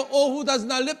an idol, or who does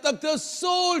not lift up their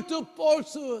soul to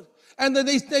falsehood. And the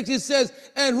next text it says,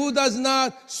 and who does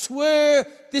not swear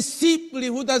deceitfully,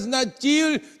 who does not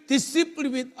deal deceitfully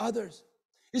with others.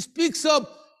 It speaks of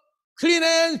clean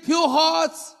hands, pure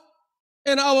hearts,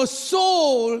 and our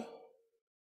soul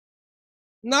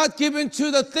not given to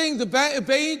the things, the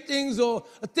vain things, or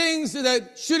things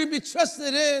that shouldn't be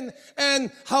trusted in,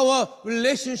 and our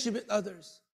relationship with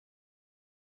others.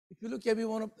 If you look at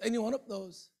any one of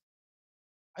those,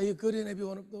 are you good in every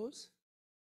one of those?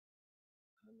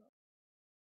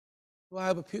 Do I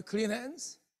have a clean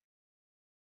hands?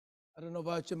 I don't know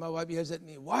about you. My wife yells at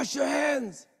me, wash your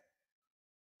hands.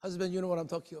 Husband, you know what I'm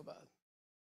talking about.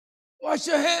 Wash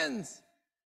your hands.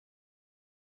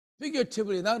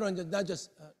 Figuratively, not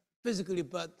just physically,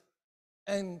 but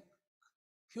and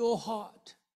pure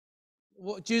heart.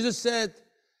 What Jesus said,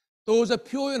 those are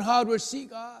pure in heart will see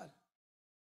God.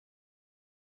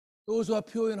 Those who are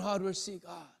pure in heart will see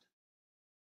God.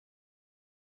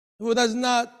 Who does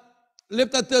not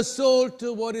lift up their soul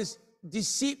to what is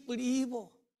deceitful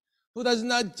evil. Who does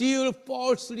not deal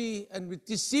falsely and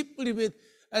deceitfully with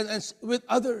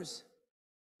others.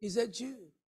 Is that Jew?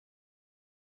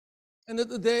 And of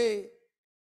the day,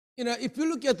 if you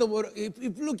look at the word, if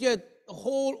you look at the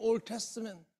whole Old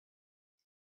Testament,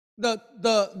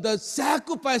 the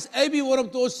sacrifice, every one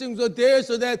of those things were there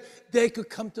so that they could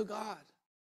come to God.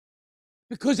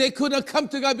 Because they could not come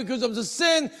to God because of the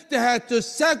sin, they had to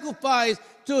sacrifice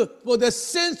for their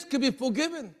sins to be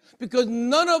forgiven. Because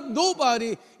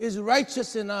nobody is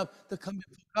righteous enough to come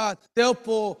before God.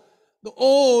 Therefore,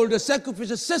 the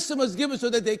sacrificial system was given so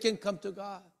that they can come to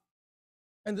God.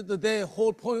 And the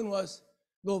whole point was,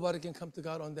 nobody can come to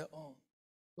God on their own.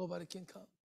 Nobody can come.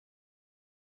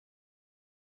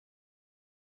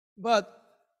 But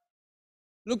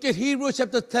look at Hebrews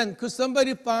chapter 10. Could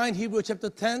somebody find Hebrews chapter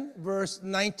 10, verse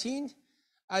 19?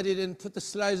 I didn't put the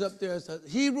slides up there. So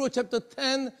Hebrews chapter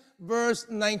 10, verse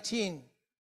 19.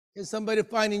 Can somebody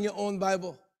find in your own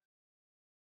Bible?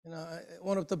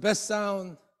 One of the best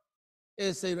sound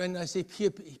is when I see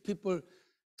people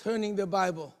turning the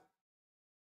Bible.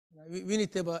 We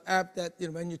need to have an app that,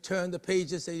 when you turn the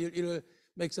pages, it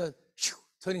makes a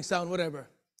turning sound, whatever.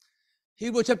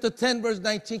 Hebrews chapter 10, verse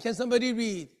 19. Can somebody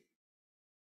read?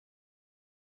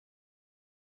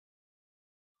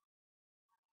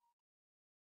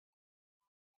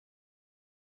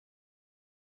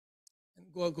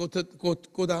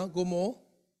 Go down, go more.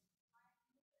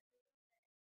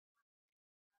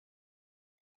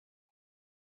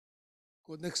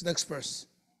 Go next verse.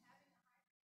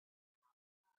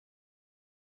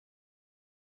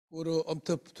 Go to up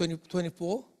to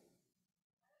 24.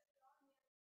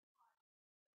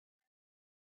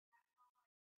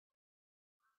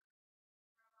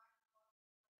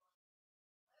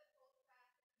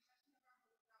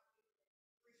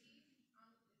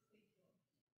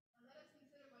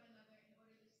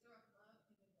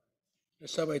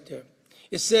 Let's start right there.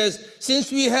 It says,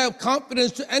 since we have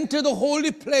confidence to enter the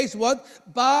holy place, what?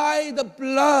 By the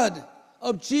blood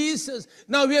of Jesus.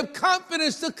 Now we have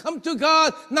confidence to come to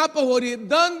God, not by what He has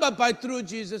done, but by through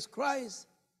Jesus Christ.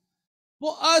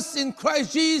 For us in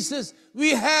Christ Jesus,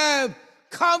 we have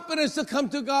confidence to come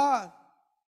to God.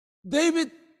 David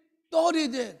thought he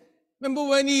did. Remember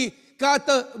when he got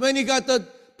the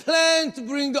plan to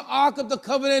bring the Ark of the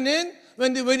Covenant in?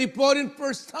 When he brought in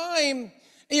first time,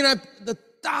 the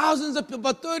thousands of people,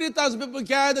 about 30,000 people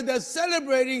gathered, they're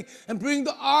celebrating and bring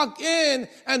the Ark in,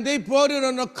 and they brought it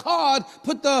on a cart,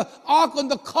 put the Ark on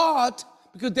the cart,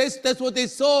 because that's what they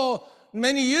saw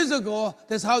many years ago.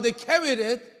 That's how they carried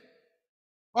it.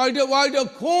 While they're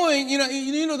going, you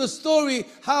know the story,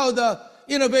 how the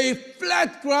very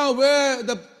flat ground where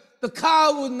the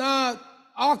cow would not,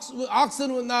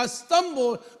 oxen would not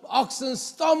stumble, oxen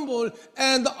stumbled,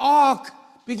 and the ark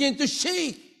began to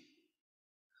shake.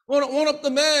 One of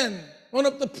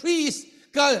the priests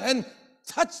got and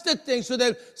touched the thing so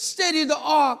that steadied the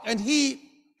ark, and he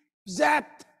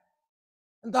zapped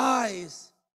and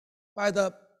dies by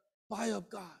the fire of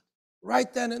God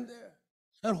right then and there.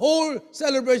 And whole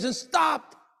celebration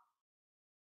stopped.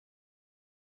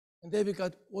 And David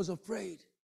was afraid.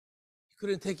 He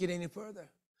couldn't take it any further.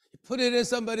 He put it in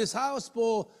somebody's house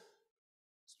for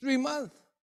 3 months.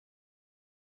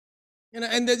 And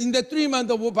in the 3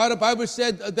 months, the Bible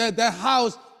said that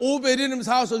house, Obed-Edom's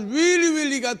house, was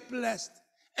really got blessed.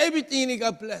 Everything he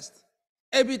got blessed.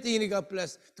 Everything he got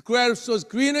blessed. The grass was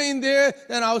greener in there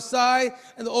than outside,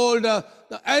 and all the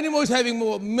animals having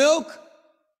more milk,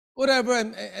 whatever.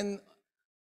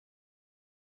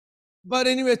 But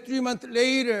anyway, 3 months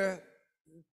later,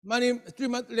 3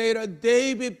 months later,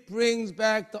 David brings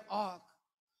back the ark.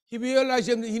 He realized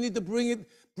he needed to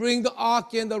bring the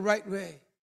ark in the right way.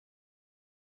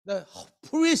 The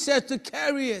priest had to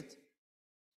carry it.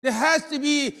 There has to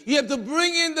be, you have to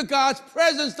bring in the God's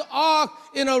presence, the ark,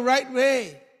 in a right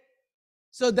way.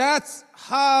 So that's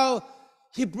how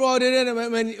he brought it in.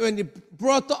 And when he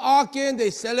brought the ark in, they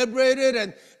celebrated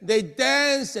and they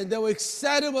danced and they were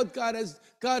excited what God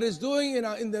is doing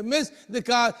in the midst.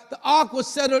 The ark was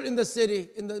settled in the city,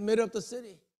 in the middle of the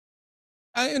city.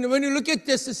 And when you look at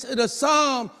this, the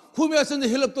psalm, whom has on the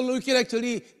hill of the Lord, you can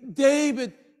actually,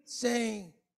 David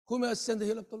saying, whom has ascended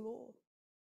the hill of the Lord.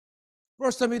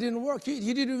 First time it didn't work.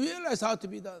 He didn't realize how to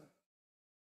be done.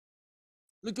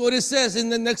 Look what it says in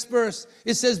the next verse.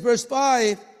 It says, verse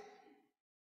 5,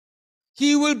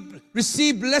 he will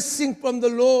receive blessing from the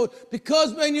Lord,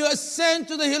 because when you ascend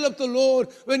to the hill of the Lord,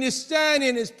 when you stand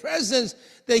in his presence,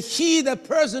 the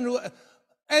person who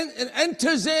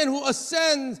enters in, who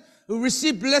ascends, will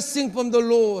receive blessing from the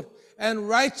Lord and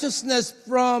righteousness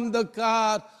from the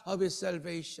God of his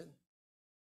salvation.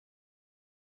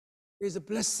 There's a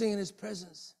blessing in his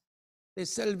presence.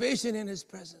 There's salvation in his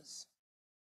presence.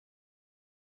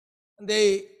 And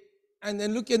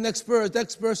then look at next verse.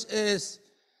 Next verse is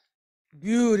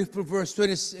beautiful, verse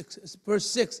 26, verse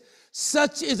 6.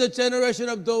 Such is the generation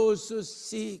of those who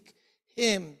seek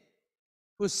him,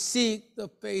 who seek the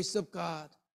face of God,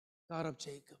 God of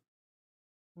Jacob.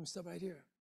 Let me stop right here.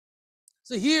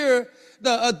 So here,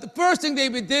 the first thing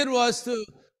David did was to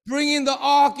bring in the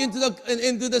ark into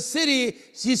the city.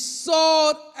 He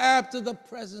sought after the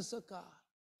presence of God.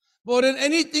 But in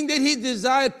anything that he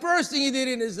desired, first thing he did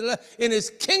in his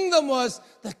kingdom was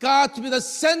that God to be the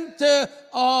center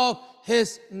of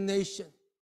his nation.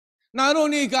 Not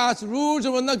only God's rules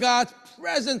and not God's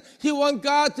presence, he wants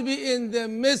God to be in their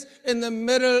midst, in the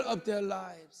middle of their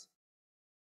lives.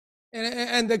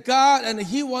 And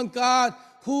he wants God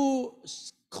who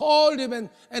called him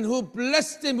and who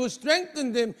blessed him, who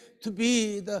strengthened him to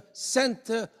be the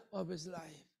center of his life.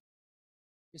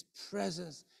 His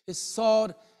presence, his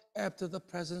sought after the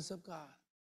presence of God.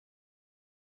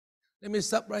 Let me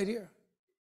stop right here.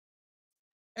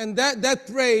 And that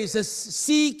phrase,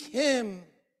 seek him,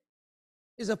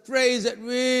 is a phrase that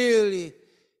really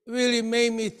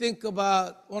made me think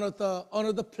about one of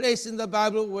the places in the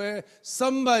Bible where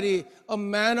somebody, a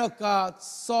man of God,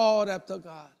 sought after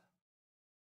God.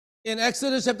 In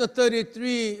Exodus chapter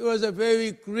 33, it was a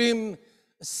very grim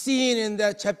scene in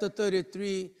that chapter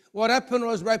 33. What happened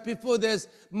was right before this,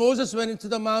 Moses went into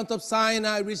the Mount of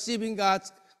Sinai receiving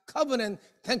God's covenant,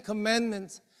 10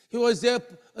 commandments. He was there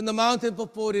on the mountain for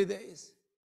 40 days.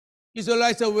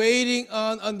 Israelites are waiting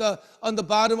on the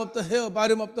bottom of the hill,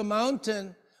 bottom of the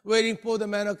mountain, waiting for the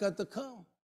man of God to come.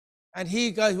 And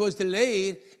he was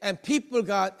delayed, and people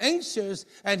got anxious,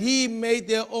 and he made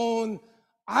their own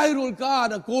idol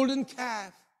god, a golden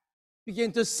calf,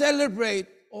 began to celebrate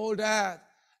all that.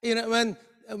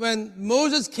 When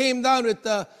Moses came down with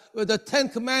the 10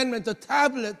 commandments, the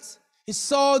tablets, he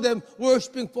saw them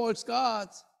worshiping false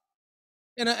gods.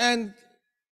 And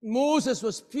Moses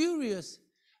was furious,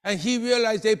 and he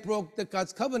realized they broke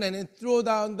God's covenant and threw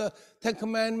down the 10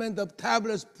 commandments, the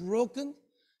tablets broken,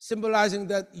 symbolizing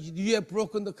that you have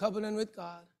broken the covenant with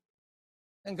God.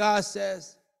 And God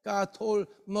told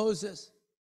Moses,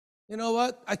 you know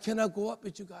what? I cannot go up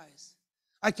with you guys.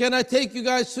 I cannot take you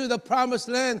guys to the promised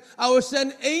land. I will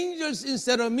send angels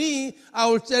instead of me. I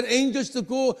will send angels to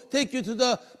go take you to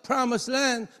the promised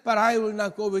land, but I will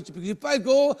not go with you. Because if I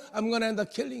go, I'm going to end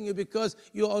up killing you because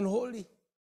you're unholy.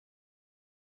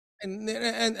 And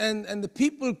the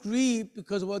people grieved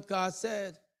because of what God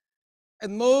said.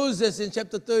 And Moses in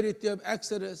chapter 33 of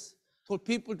Exodus told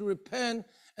people to repent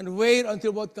and wait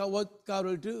until what God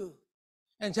will do.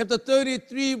 And chapter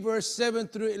 33, verse 7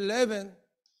 through 11,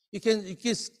 you can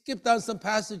skip down some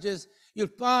passages. You'll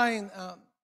find and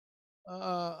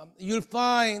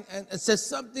it says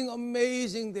something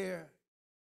amazing there.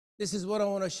 This is what I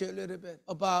want to share a little bit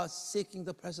about seeking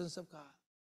the presence of God.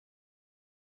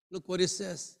 Look what it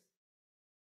says.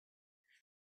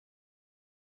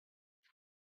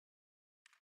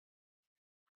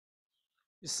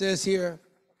 It says here,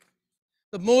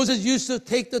 Moses used to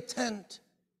take the tent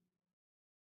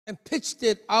and pitched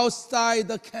it outside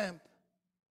the camp,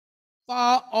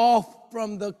 far off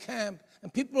from the camp.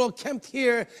 And people were camped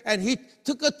here, and he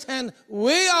took a tent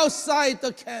way outside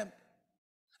the camp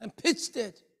and pitched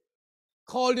it,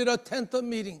 called it a tent of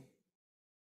meeting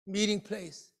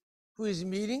place. Who is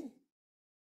meeting?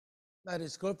 Not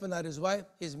his girlfriend, not his wife.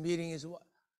 His meeting is what?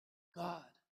 God.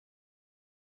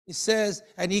 He says,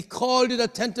 and he called it a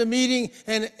tent of meeting,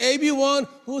 and everyone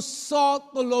who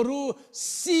sought the Lord, who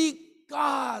seek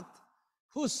God,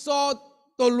 who sought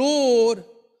the Lord,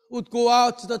 would go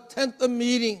out to the tent of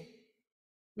meeting,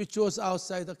 which was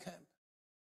outside the camp.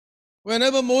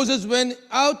 Whenever Moses went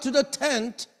out to the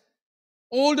tent,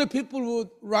 all the people would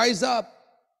rise up,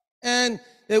 and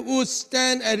they would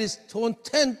stand at his own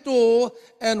tent door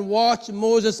and watch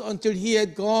Moses until he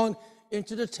had gone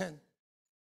into the tent.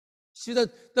 See,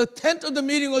 the tent of the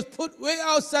meeting was put way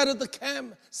outside of the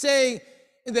camp, saying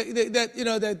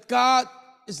that God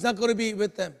is not going to be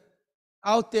with them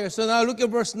out there. So now look at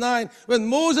verse 9. When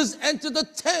Moses entered the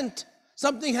tent,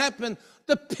 something happened.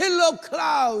 The pillar of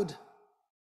cloud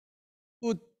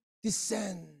would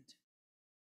descend.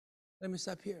 Let me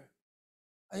stop here.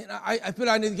 I feel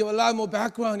I need to give a lot more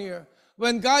background here.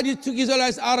 When God took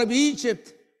Israelites out of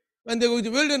Egypt, when they were in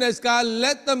the wilderness, God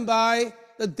led them by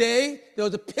the day. There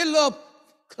was a pillar of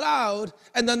cloud,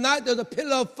 and the night there was a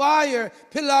pillar of fire.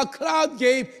 Pillar of cloud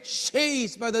gave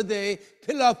shades by the day.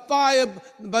 Pillar of fire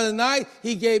by the night,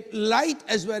 he gave light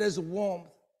as well as warmth.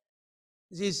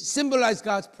 He symbolized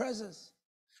God's presence.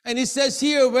 And he says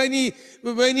here, when he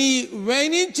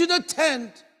went into the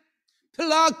tent,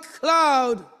 pillar of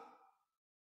cloud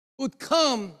would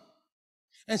come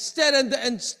and stood at the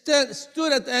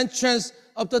entrance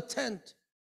of the tent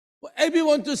for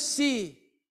everyone to see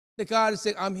that God is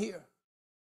saying, I'm here.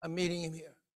 I'm meeting him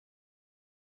here.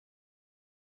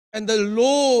 And the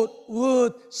Lord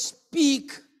would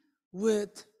speak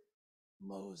with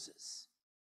Moses.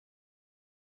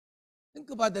 Think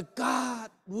about that.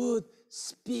 God would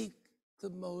speak to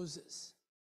Moses.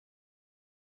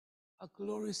 How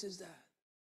glorious is that?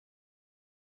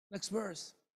 Next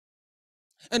verse.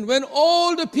 And when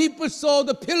all the people saw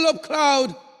the pillar of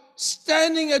cloud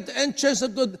standing at the entrance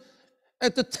of the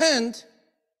tent,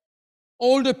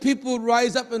 all the people would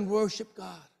rise up and worship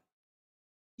God,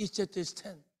 each at his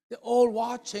tent. They're all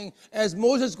watching as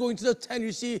Moses going to the tent.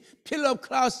 You see pillar of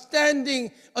cloud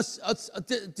standing,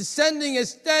 descending and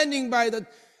standing by the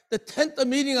tent of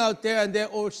meeting out there, and they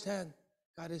all stand.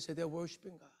 God is saying they're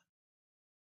worshiping God.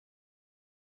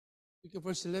 Look at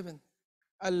verse 11.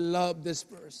 I love this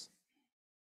verse.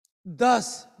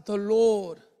 Thus the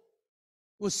Lord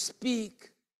will speak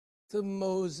to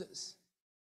Moses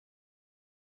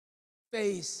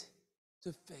face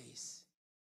to face,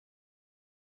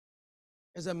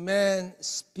 as a man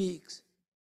speaks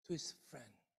to his friend.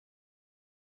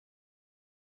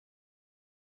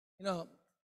 You know,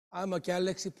 I'm a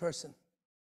galaxy person.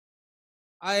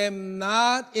 I am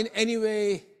not in any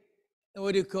way,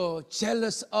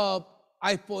 jealous of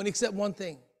iPhone, except one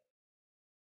thing: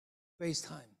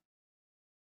 FaceTime.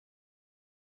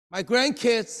 My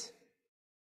grandkids,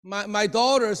 my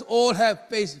daughters all have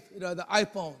the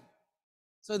iPhone.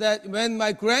 So that when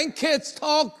my grandkids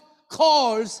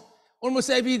calls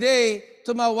almost every day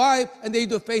to my wife, and they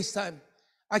do FaceTime.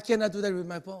 I cannot do that with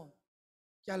my phone.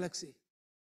 Galaxy.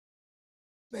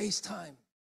 FaceTime.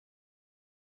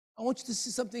 I want you to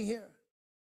see something here.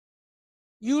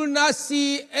 You will not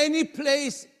see any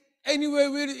place, anywhere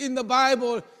in the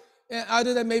Bible,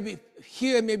 other than maybe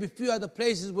here, maybe a few other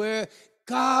places, where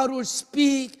God will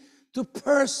speak to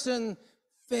person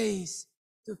face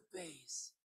to face.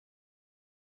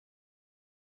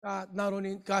 God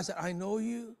said, I know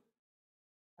you.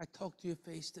 I talk to you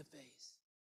face to face.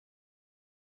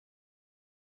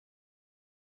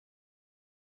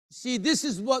 See, this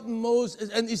is what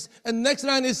Moses, and next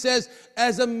line it says,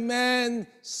 as a man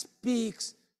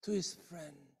speaks to his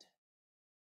friend.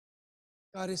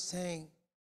 God is saying,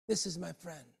 this is my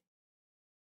friend.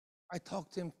 I talk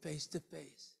to him face to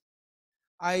face.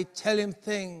 I tell him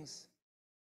things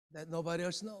that nobody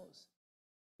else knows.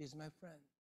 He's my friend.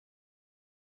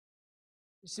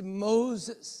 You see,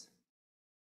 Moses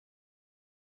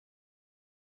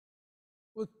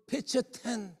would pitch a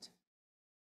tent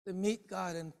to meet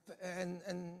God and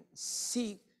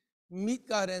meet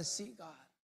God and see God.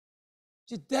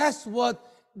 See, that's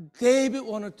what David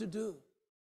wanted to do.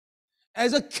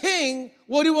 As a king,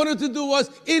 what he wanted to do was,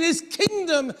 in his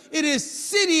kingdom, in his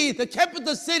city, the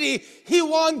capital city, he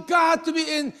wanted God to be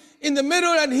in the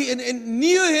middle, and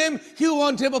near him, he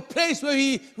wanted to have a place where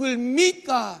he will meet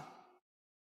God.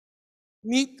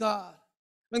 Meet God.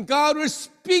 When God will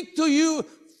speak to you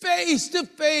face to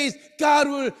face, God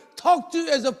will talk to you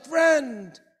as a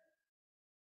friend.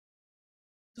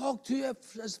 Talk to you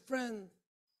as a friend.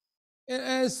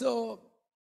 And so,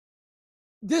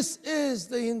 this is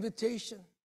the invitation.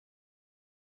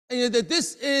 And you know that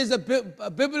this is a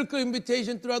biblical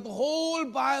invitation throughout the whole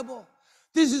Bible.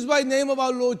 This is why the name of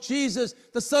our Lord Jesus,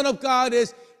 the Son of God,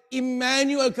 is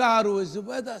Emmanuel, God who is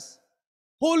with us.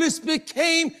 Holy Spirit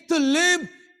came to live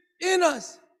in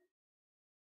us.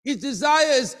 He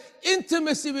desires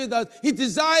intimacy with us. He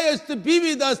desires to be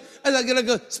with us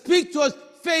and speak to us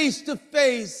face to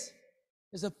face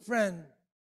as a friend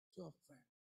to a friend.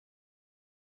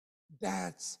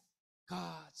 That's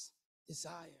God's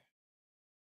desire.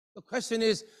 The question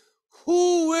is,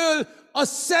 who will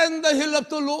ascend the hill of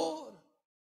the Lord?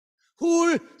 Who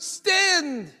will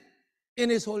stand in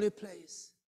his holy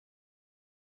place?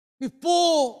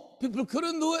 Before, people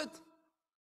couldn't do it,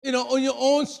 on your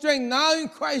own strength. Now in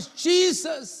Christ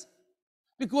Jesus,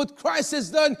 because what Christ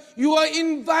has done, you are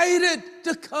invited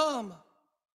to come.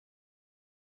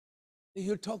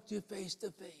 He'll talk to you face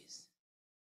to face.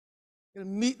 He'll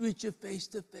meet with you face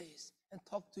to face and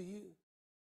talk to you.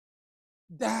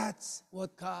 That's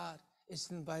what God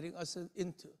is inviting us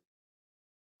into.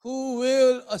 Who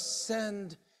will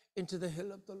ascend into the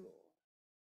hill of the Lord?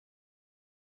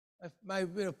 My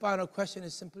final question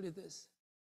is simply this.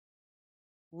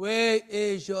 Where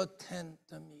is your tent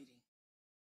meeting?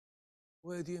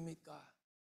 Where do you meet God?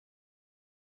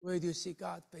 Where do you see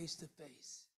God face to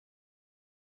face?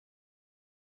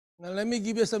 Now let me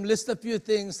give you some list of few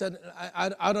things that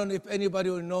I don't know if anybody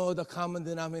will know the common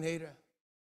denominator.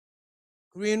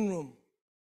 Green room,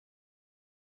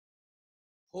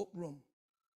 hope room,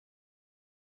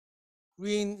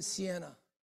 green sienna,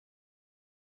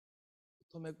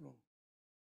 Potomac room.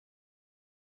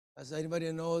 Does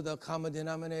anybody know the common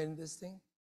denominator in this thing?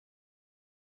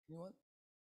 Anyone?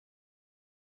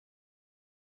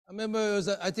 I remember it was,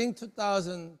 I think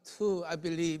 2002, I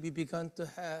believe, we began to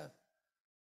have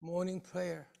morning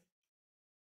prayer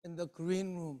in the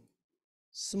green room,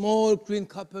 small green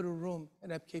carpeted room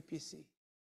in FKPC.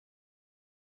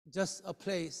 Just a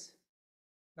place.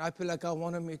 And I feel like God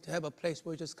wanted me to have a place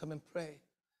where you just come and pray.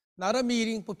 Not a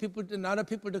meeting for people, not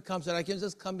people to come, so I can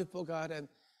just come before God and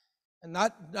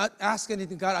not ask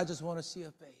anything. God, I just want to see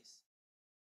your face.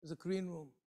 There's a green room.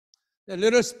 The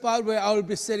little spot where I will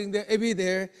be sitting there, every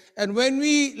day. And when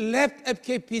we left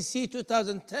FKPC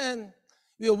 2010,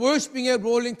 we were worshiping at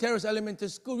Rolling Terrace Elementary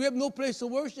School. We have no place to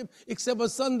worship except on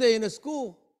Sunday in a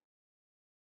school.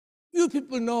 Few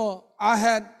people know I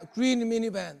had a green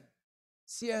minivan,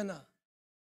 Sienna.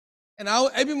 And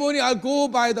every morning I'll go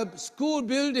by the school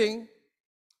building,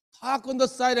 park on the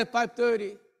side at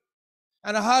 5:30,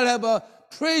 and I'll have a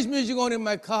praise music on in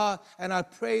my car, and I'll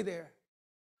pray there.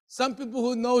 Some people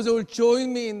who knows they will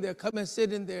join me in there, come and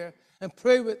sit in there and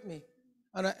pray with me.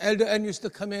 And an elder Ann used to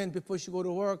come in before she go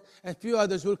to work, and a few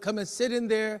others will come and sit in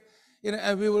there,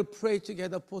 and we will pray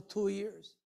together for 2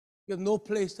 years. We have no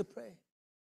place to pray.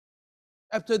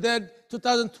 After that,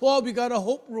 2012, we got a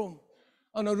hope room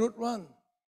on a Route 1,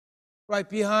 right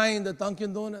behind the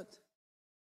Dunkin' Donut.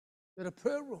 We had a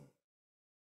prayer room.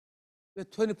 We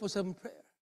had 24/7 prayer.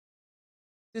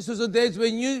 This was the days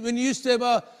when you used to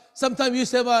have sometimes you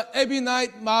used to have every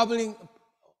night marveling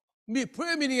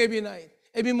prayer meeting every night.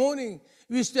 Every morning,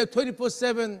 we used to have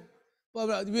 24/7.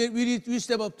 We used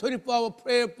to have a 24-hour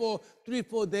prayer for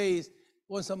 3-4 days,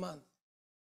 once a month.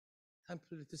 Time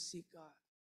to seek God.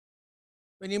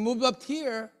 When he moved up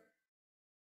here,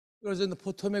 it was in the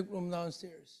Potomac room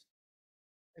downstairs.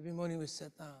 Every morning we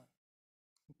sat down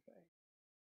and pray.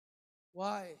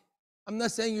 Why? I'm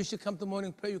not saying you should come to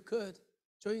morning prayer. You could.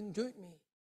 Join me.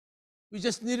 We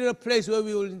just needed a place where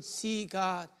we will see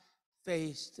God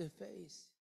face to face.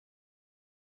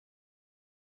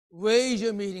 Where is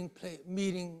your meeting place?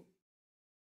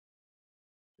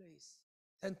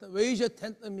 Where is your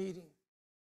tent meeting?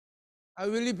 I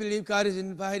really believe God is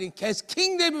inviting. As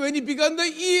King David, when he began the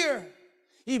year,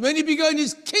 when he began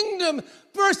his kingdom,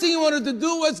 first thing he wanted to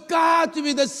do was God to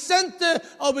be the center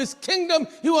of his kingdom.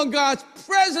 He wanted God's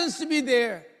presence to be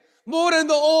there. More than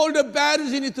all the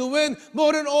battles you need to win,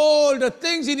 more than all the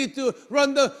things you need to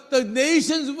run the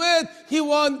nations with, he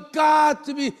wants God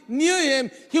to be near him.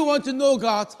 He wants to know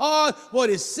God's heart, what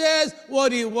he says,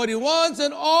 what he wants,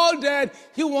 and all that.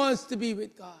 He wants to be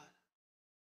with God.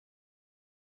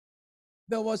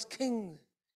 That was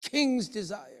king's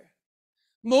desire.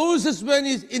 Moses, when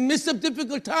he's in midst of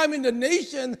difficult time in the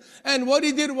nation, and what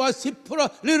he did was he put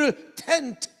a little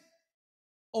tent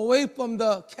away from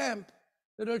the camp.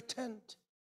 Little tent.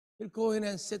 He'll go in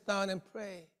and sit down and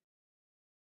pray.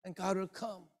 And God will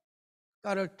come.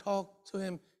 God will talk to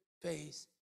him face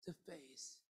to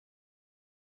face.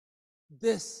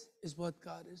 This is what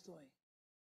God is doing.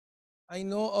 I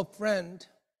know a friend,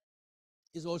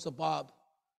 he's also Bob,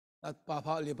 not Bob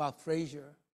Hartley, Bob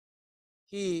Frazier.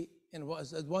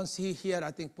 Once he had,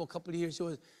 I think for a couple of years,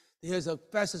 he was the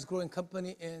fastest growing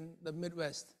company in the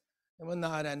Midwest and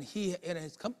whatnot. And in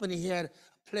his company, he had a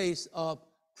place of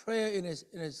prayer in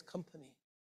his company.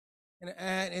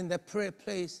 And in that prayer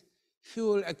place,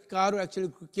 God will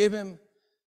actually give him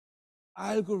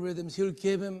algorithms. He'll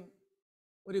give him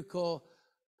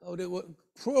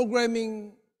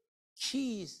programming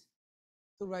keys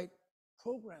to write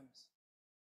programs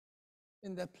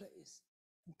in that place.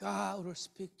 God will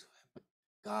speak to him.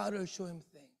 God will show him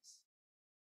things.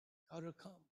 God will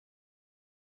come.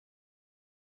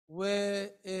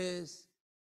 Where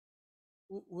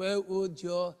would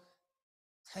your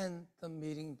 10th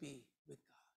meeting be with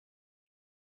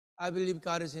God? I believe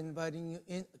God is inviting you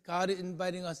in. God is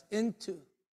inviting us into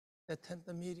the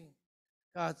 10th meeting.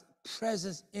 God's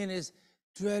presence in his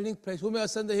dwelling place. Who may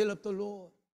ascend the hill of the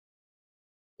Lord?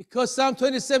 Because Psalm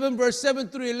 27, verse 7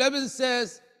 through 11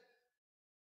 says,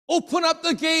 open up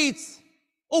the gates,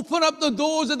 open up the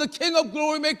doors that the King of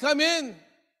glory may come in.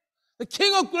 The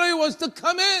King of glory wants to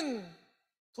come in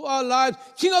to our lives.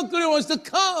 King of glory wants to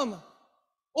come.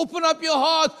 Open up your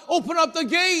heart, open up the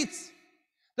gates.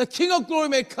 The King of glory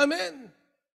may come in.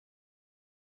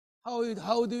 How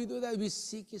do we do that? We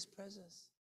seek his presence,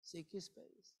 seek his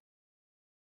face.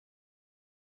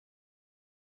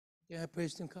 Yeah,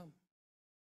 praise him, come.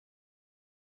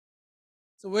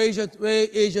 So where is your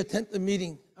 10th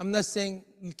meeting? I'm not saying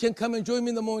you can come and join me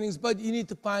in the mornings, but you need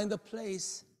to find a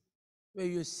place where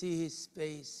you see his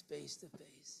face to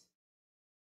face.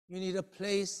 You need a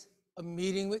place, a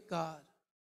meeting with God.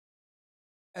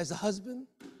 As a husband,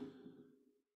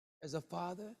 as a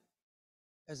father,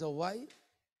 as a wife,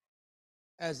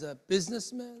 as a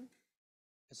businessman,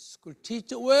 as a school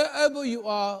teacher, wherever you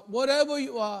are, whatever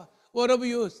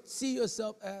you see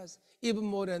yourself as, even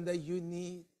more than that, you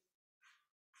need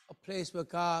a place where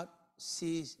God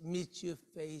meets you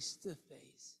face to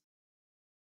face.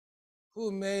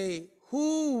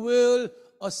 Who will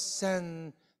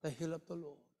ascend the hill of the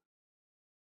Lord?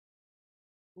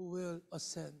 Who will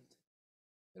ascend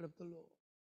the hill of the Lord?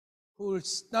 Who will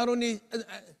not only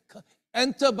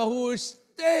enter, but who will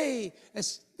stay and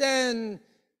stand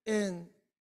in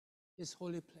his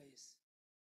holy place?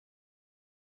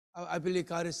 I believe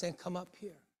God is saying, come up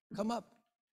here. Come up.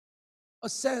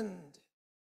 Ascend.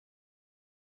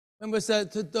 Remember,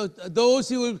 said to those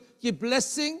who will give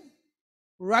blessing,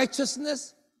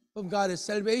 righteousness from God is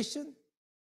salvation.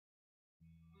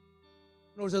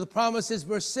 Those are the promises,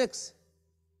 verse 6.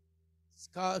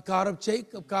 God of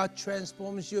Jacob, God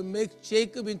transforms you, makes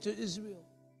Jacob into Israel.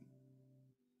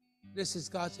 This is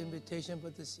God's invitation for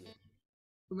this year.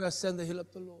 Who will ascend the hill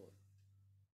of the Lord?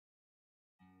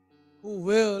 Who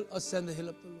will ascend the hill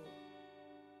of the Lord?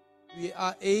 We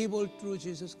are able through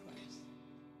Jesus Christ.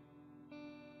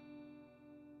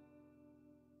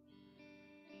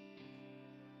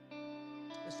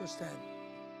 Let's stand.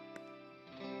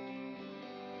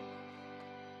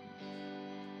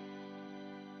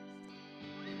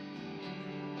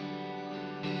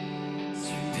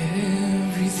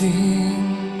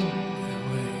 Everything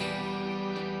away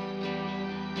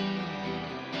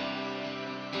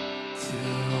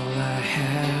till all I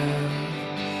have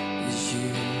is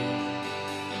you.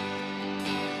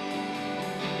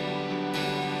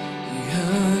 You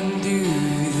undo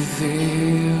the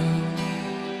veil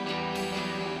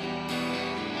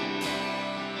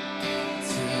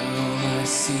till all I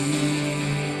see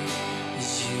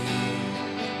is you.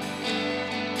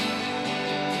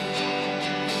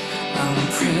 I'm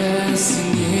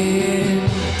pressing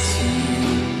into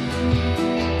you,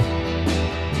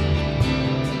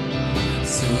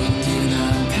 so do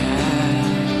not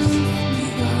pass me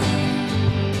by.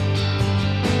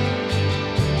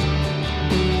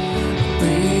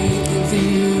 Breaking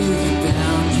through the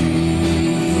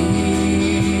boundaries,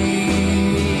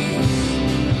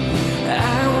 I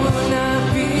will not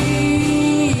be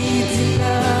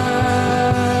denied.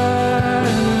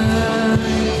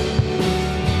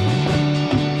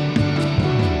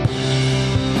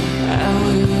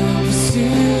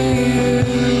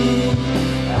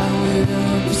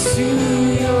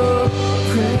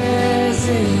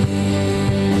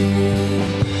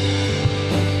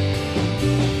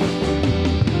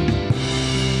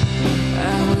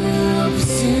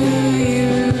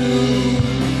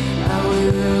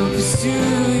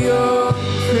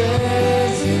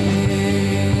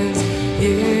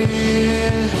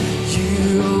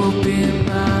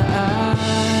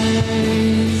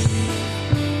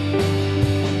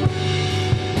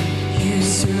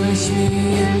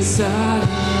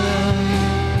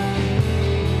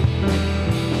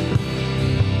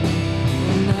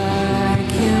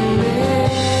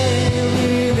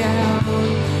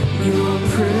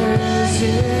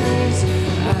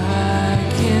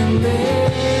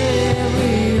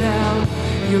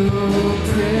 your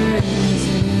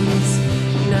presence,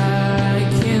 and I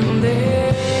can't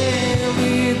live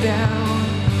without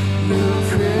your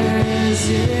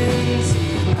presence.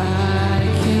 I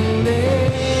can't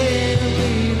live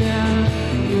without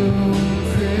your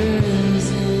presence.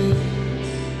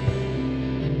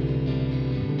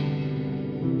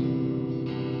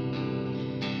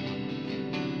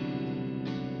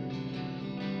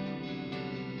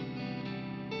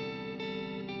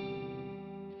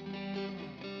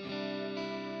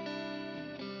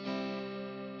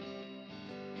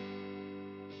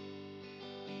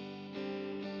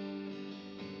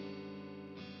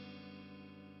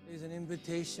 There's an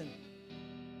invitation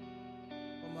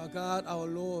from our God, our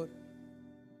Lord.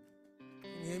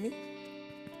 Can you hear me?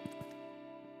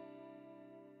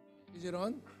 Is it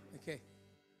on? Okay.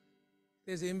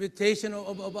 There's an invitation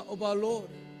of our Lord,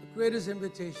 the greatest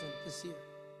invitation this year,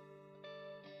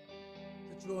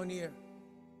 to draw near,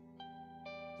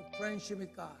 to friendship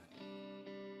with God,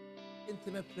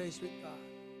 intimate place with God.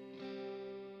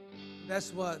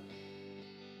 That's what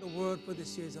the word for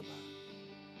this year is about.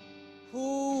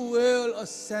 Who will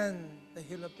ascend the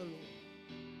hill of the Lord?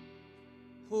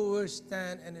 Who will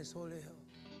stand in his holy hill?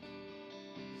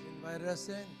 He's invited us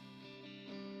in.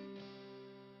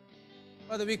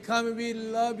 Father, we come and we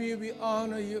love you, we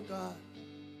honor you, God.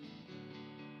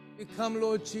 We come,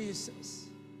 Lord Jesus.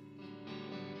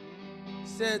 He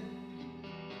said,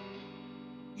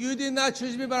 you did not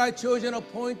choose me, but I chose and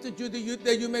appointed you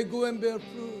that you may go and bear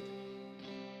fruit.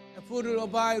 And fruit will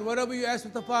abide. Whatever you ask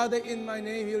with the Father in my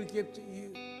name, he'll give to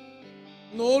you.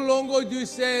 No longer do you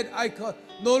say,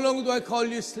 no longer do I call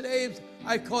you slaves,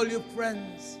 I call you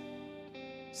friends.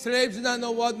 Slaves do not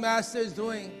know what master is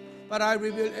doing, but I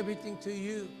reveal everything to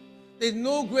you. There's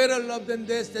no greater love than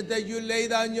this, that you lay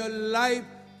down your life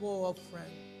for a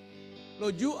friend.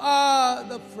 Lord, you are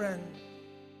the friend.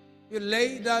 You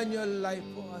lay down your life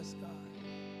for us, God.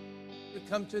 We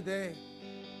come today.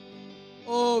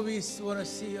 Oh, we want to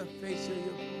see your face, hear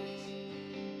your voice.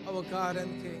 Our God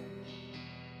and King.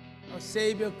 Our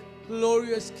Savior,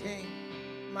 glorious King,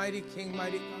 mighty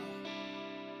God.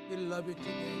 We love you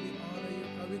today. We honor you.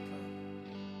 God, we come.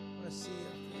 We want to see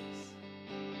your face.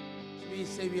 So we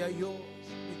say we are yours.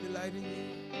 We delight in you.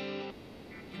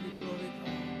 We glory,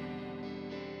 God.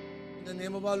 In the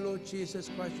name of our Lord Jesus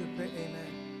Christ, we pray,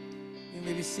 amen. You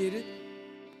may be seated.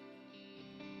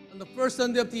 On the first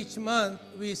Sunday of each month,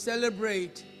 we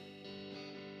celebrate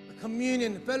the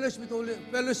communion, fellowship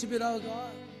with our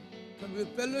God.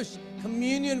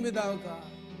 Communion with our God.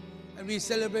 And we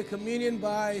celebrate communion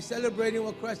by celebrating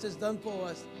what Christ has done for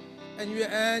us.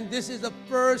 And this is the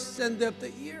first Sunday of the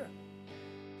year.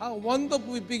 How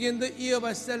wonderful we begin the year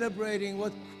by celebrating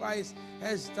what Christ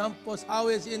has done for us, how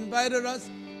he has invited us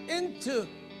into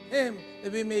him,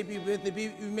 that we may be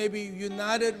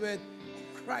united with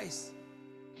Christ.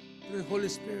 Through the Holy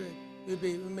Spirit, we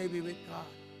may be with God.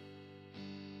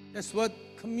 That's what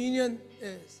communion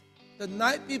is. The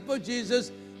night before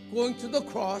Jesus going to the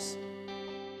cross,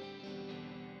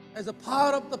 as a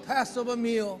part of the Passover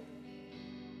meal,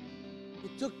 he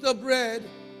took the bread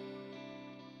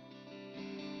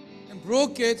and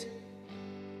broke it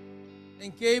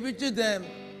and gave it to them.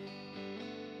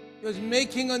 He was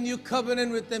making a new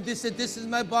covenant with them. He said, this is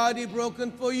my body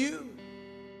broken for you.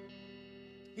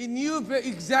 He knew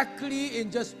exactly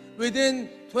in just within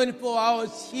 24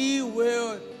 hours, he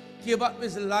will give up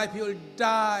his life. He will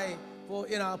die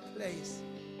in our place.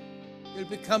 He'll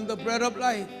become the bread of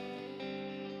life.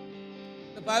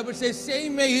 The Bible says,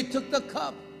 same way he took the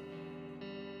cup.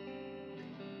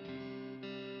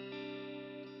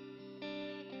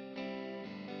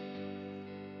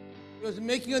 He was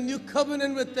making a new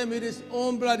covenant with them with his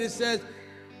own blood. He says,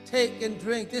 take and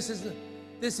drink. This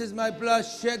is my blood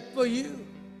shed for you.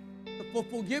 For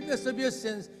forgiveness of your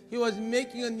sins, he was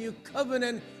making a new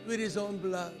covenant with his own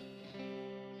blood.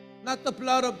 Not the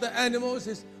blood of the animals,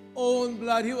 his own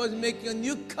blood. He was making a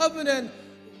new covenant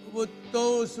with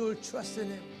those who trust in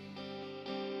him.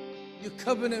 New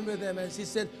covenant with them. As he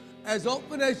said, as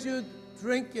often as you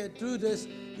drink it, do this,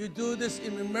 you do this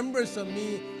in remembrance of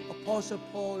me. Apostle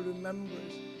Paul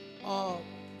remembers of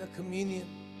the communion.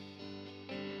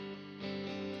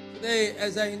 Today,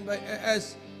 as I invite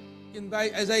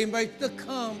you to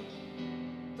come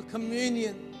to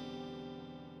communion,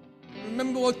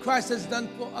 remember what Christ has done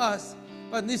for us.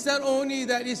 But it's not only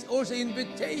that, it's also an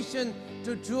invitation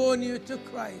to draw near to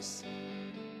Christ,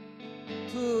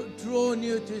 to draw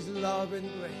near to his love and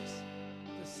grace,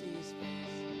 to see his face.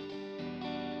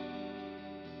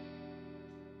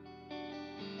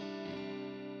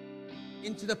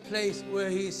 Into the place where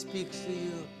he speaks to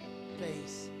you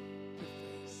face to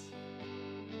face.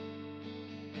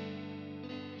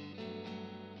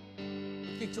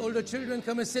 Older children,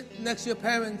 come and sit next to your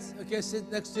parents. Okay,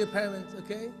 sit next to your parents.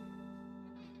 Okay.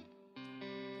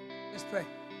 Let's pray.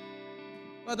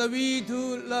 Father, we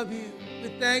do love you. We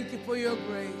thank you for your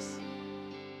grace.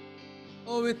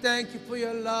 Oh, we thank you for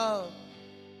your love.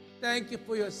 Thank you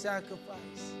for your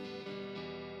sacrifice.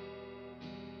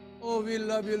 Oh, we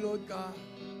love you, Lord God.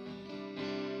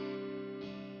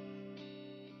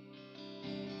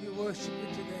 We worship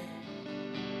you today.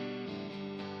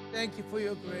 Thank you for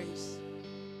your grace.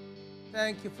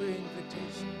 Thank you for your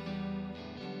invitation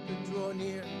to draw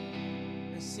near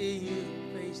and see you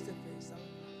face to face.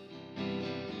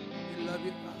 We love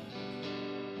you,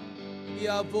 God. Be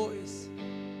our voice.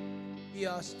 Be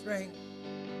our strength.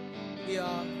 Be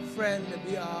our friend.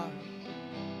 Be our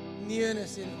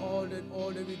nearness in all that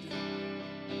we do.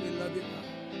 We love you, God.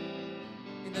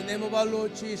 In the name of our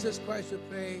Lord Jesus Christ, we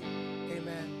pray.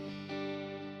 Amen.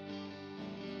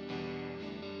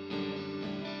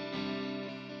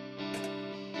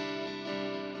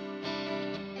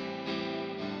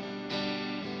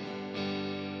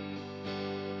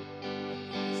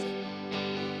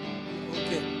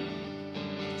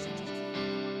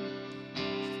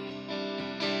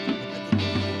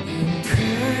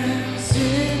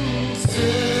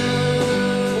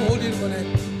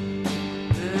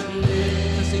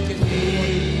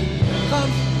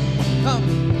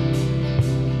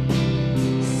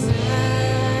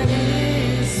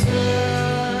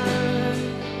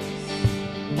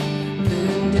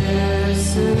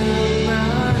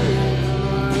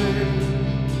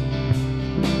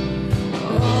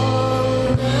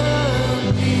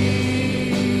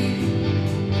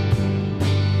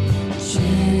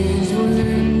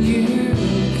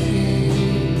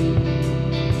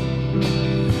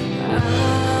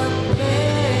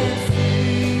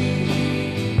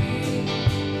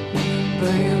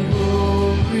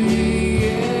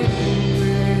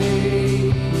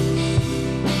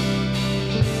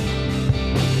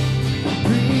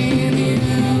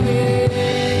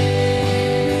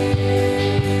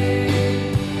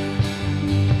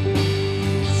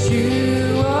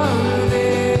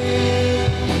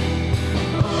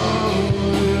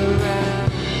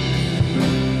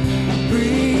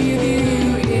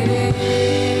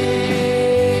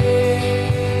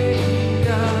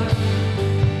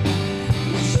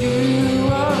 You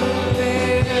are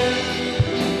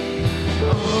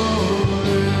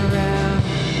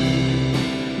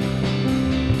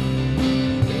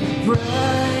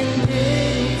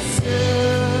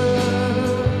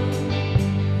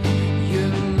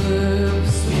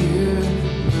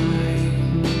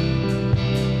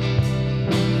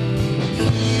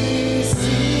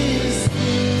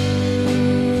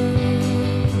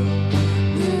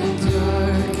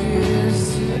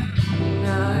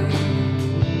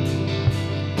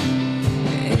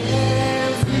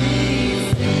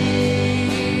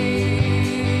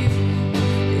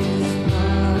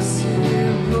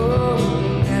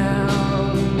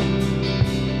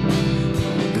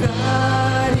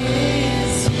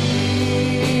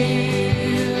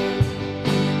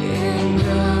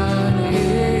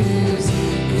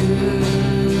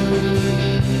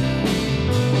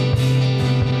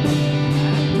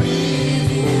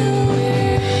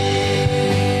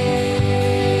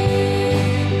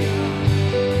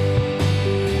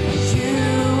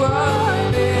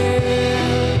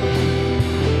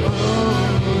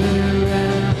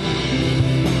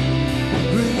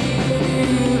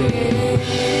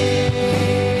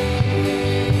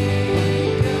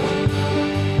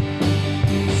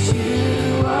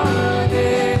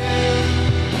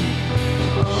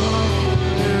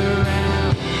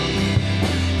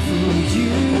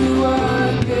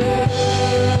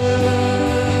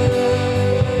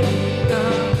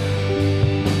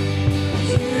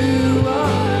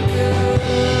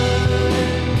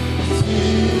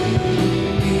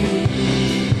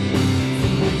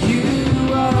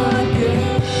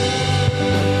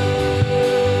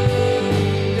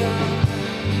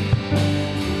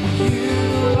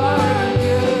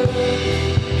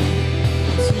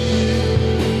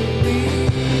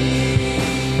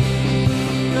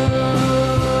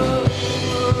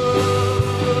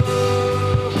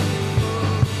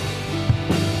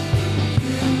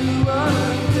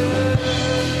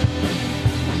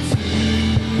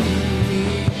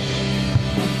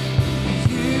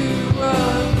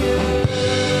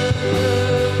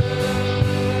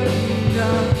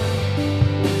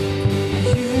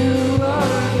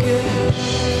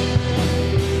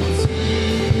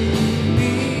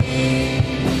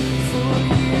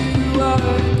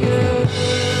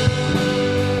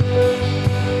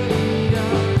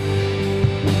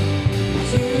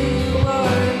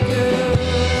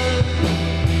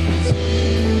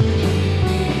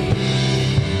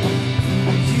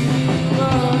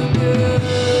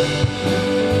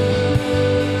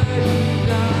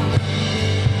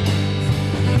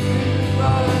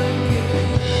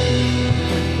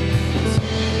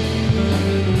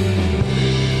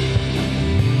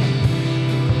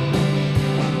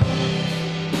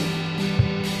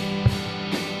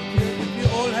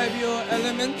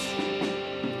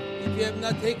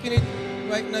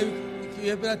if you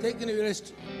have not taken it,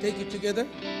 let's take it together.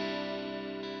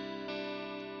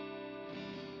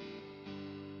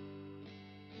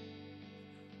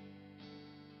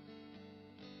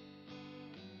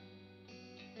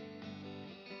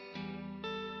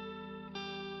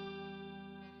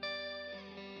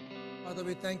 Father,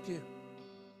 we thank you.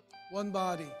 One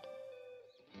body,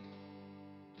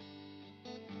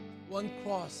 one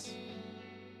cross,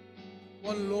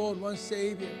 one Lord, one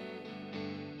Savior.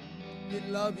 We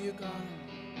love you, God,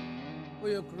 for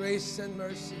your grace and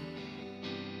mercy.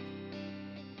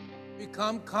 We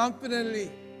come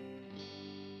confidently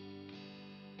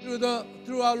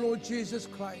through our Lord Jesus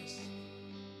Christ.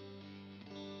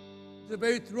 The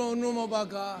very throne room of our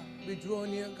God. We draw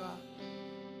near, God.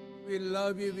 We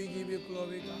love you. We give you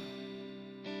glory, God.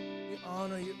 We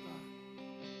honor you, God.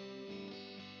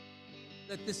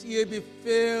 Let this year be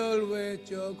filled with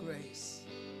your grace,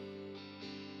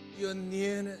 your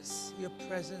nearness, your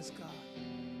presence, God.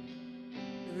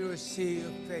 That we will see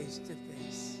you face to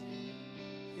face,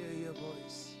 hear your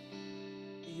voice.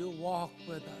 You walk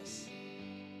with us.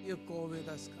 You go with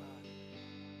us, God.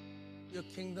 Your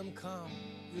kingdom come.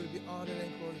 You will be honored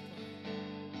and glorified.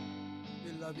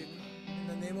 We love you, God. In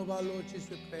the name of our Lord Jesus,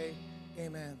 we pray.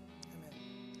 Amen. Amen.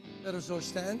 Let us all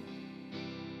stand.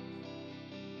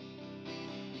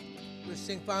 We'll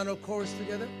sing final chorus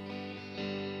together.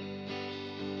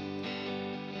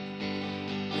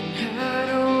 I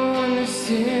don't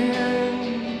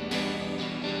understand.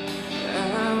 I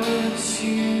will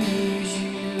choose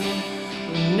you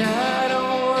when I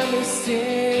don't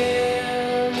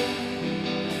understand.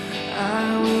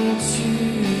 I will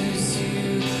choose to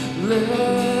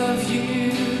love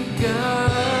you, God.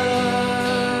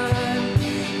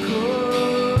 Oh,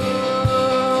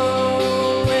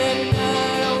 when I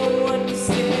don't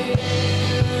understand,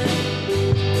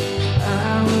 I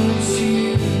will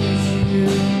choose you.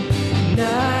 And I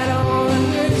don't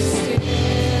understand,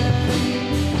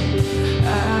 I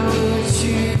will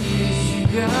choose you,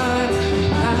 God.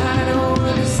 I don't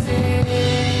understand,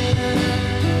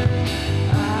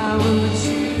 I will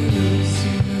choose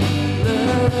to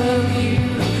love you,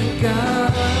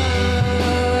 God.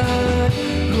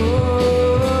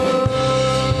 Oh,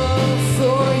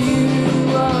 for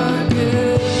you are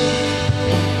good,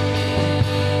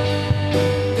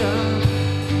 God.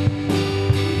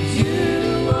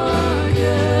 You are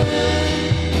good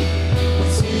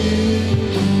to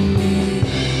me,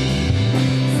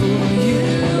 for you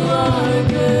are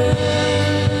good.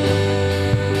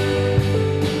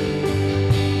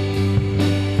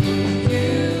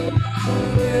 You are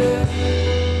good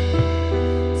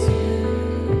to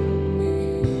me.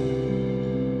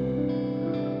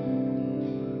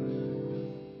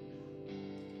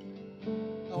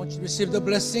 I want you to receive the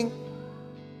blessing.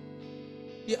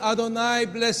 The Adonai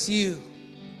bless you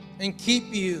and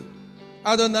keep you.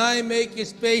 Adonai make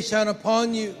his face shine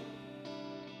upon you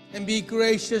and be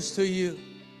gracious to you.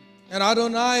 And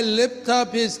Adonai lift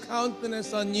up his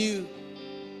countenance on you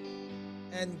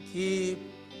and give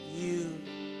you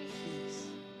peace.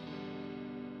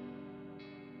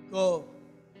 Go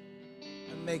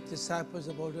and make disciples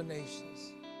of all the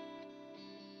nations.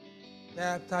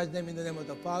 Baptize them in the name of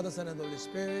the Father, Son, and the Holy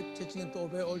Spirit, teaching them to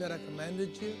obey all that I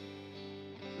commanded you.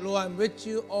 Lo, I'm with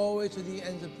you always to the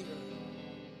ends of the earth.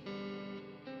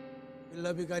 We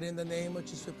love you, God, in the name of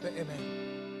Jesus.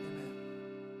 Amen.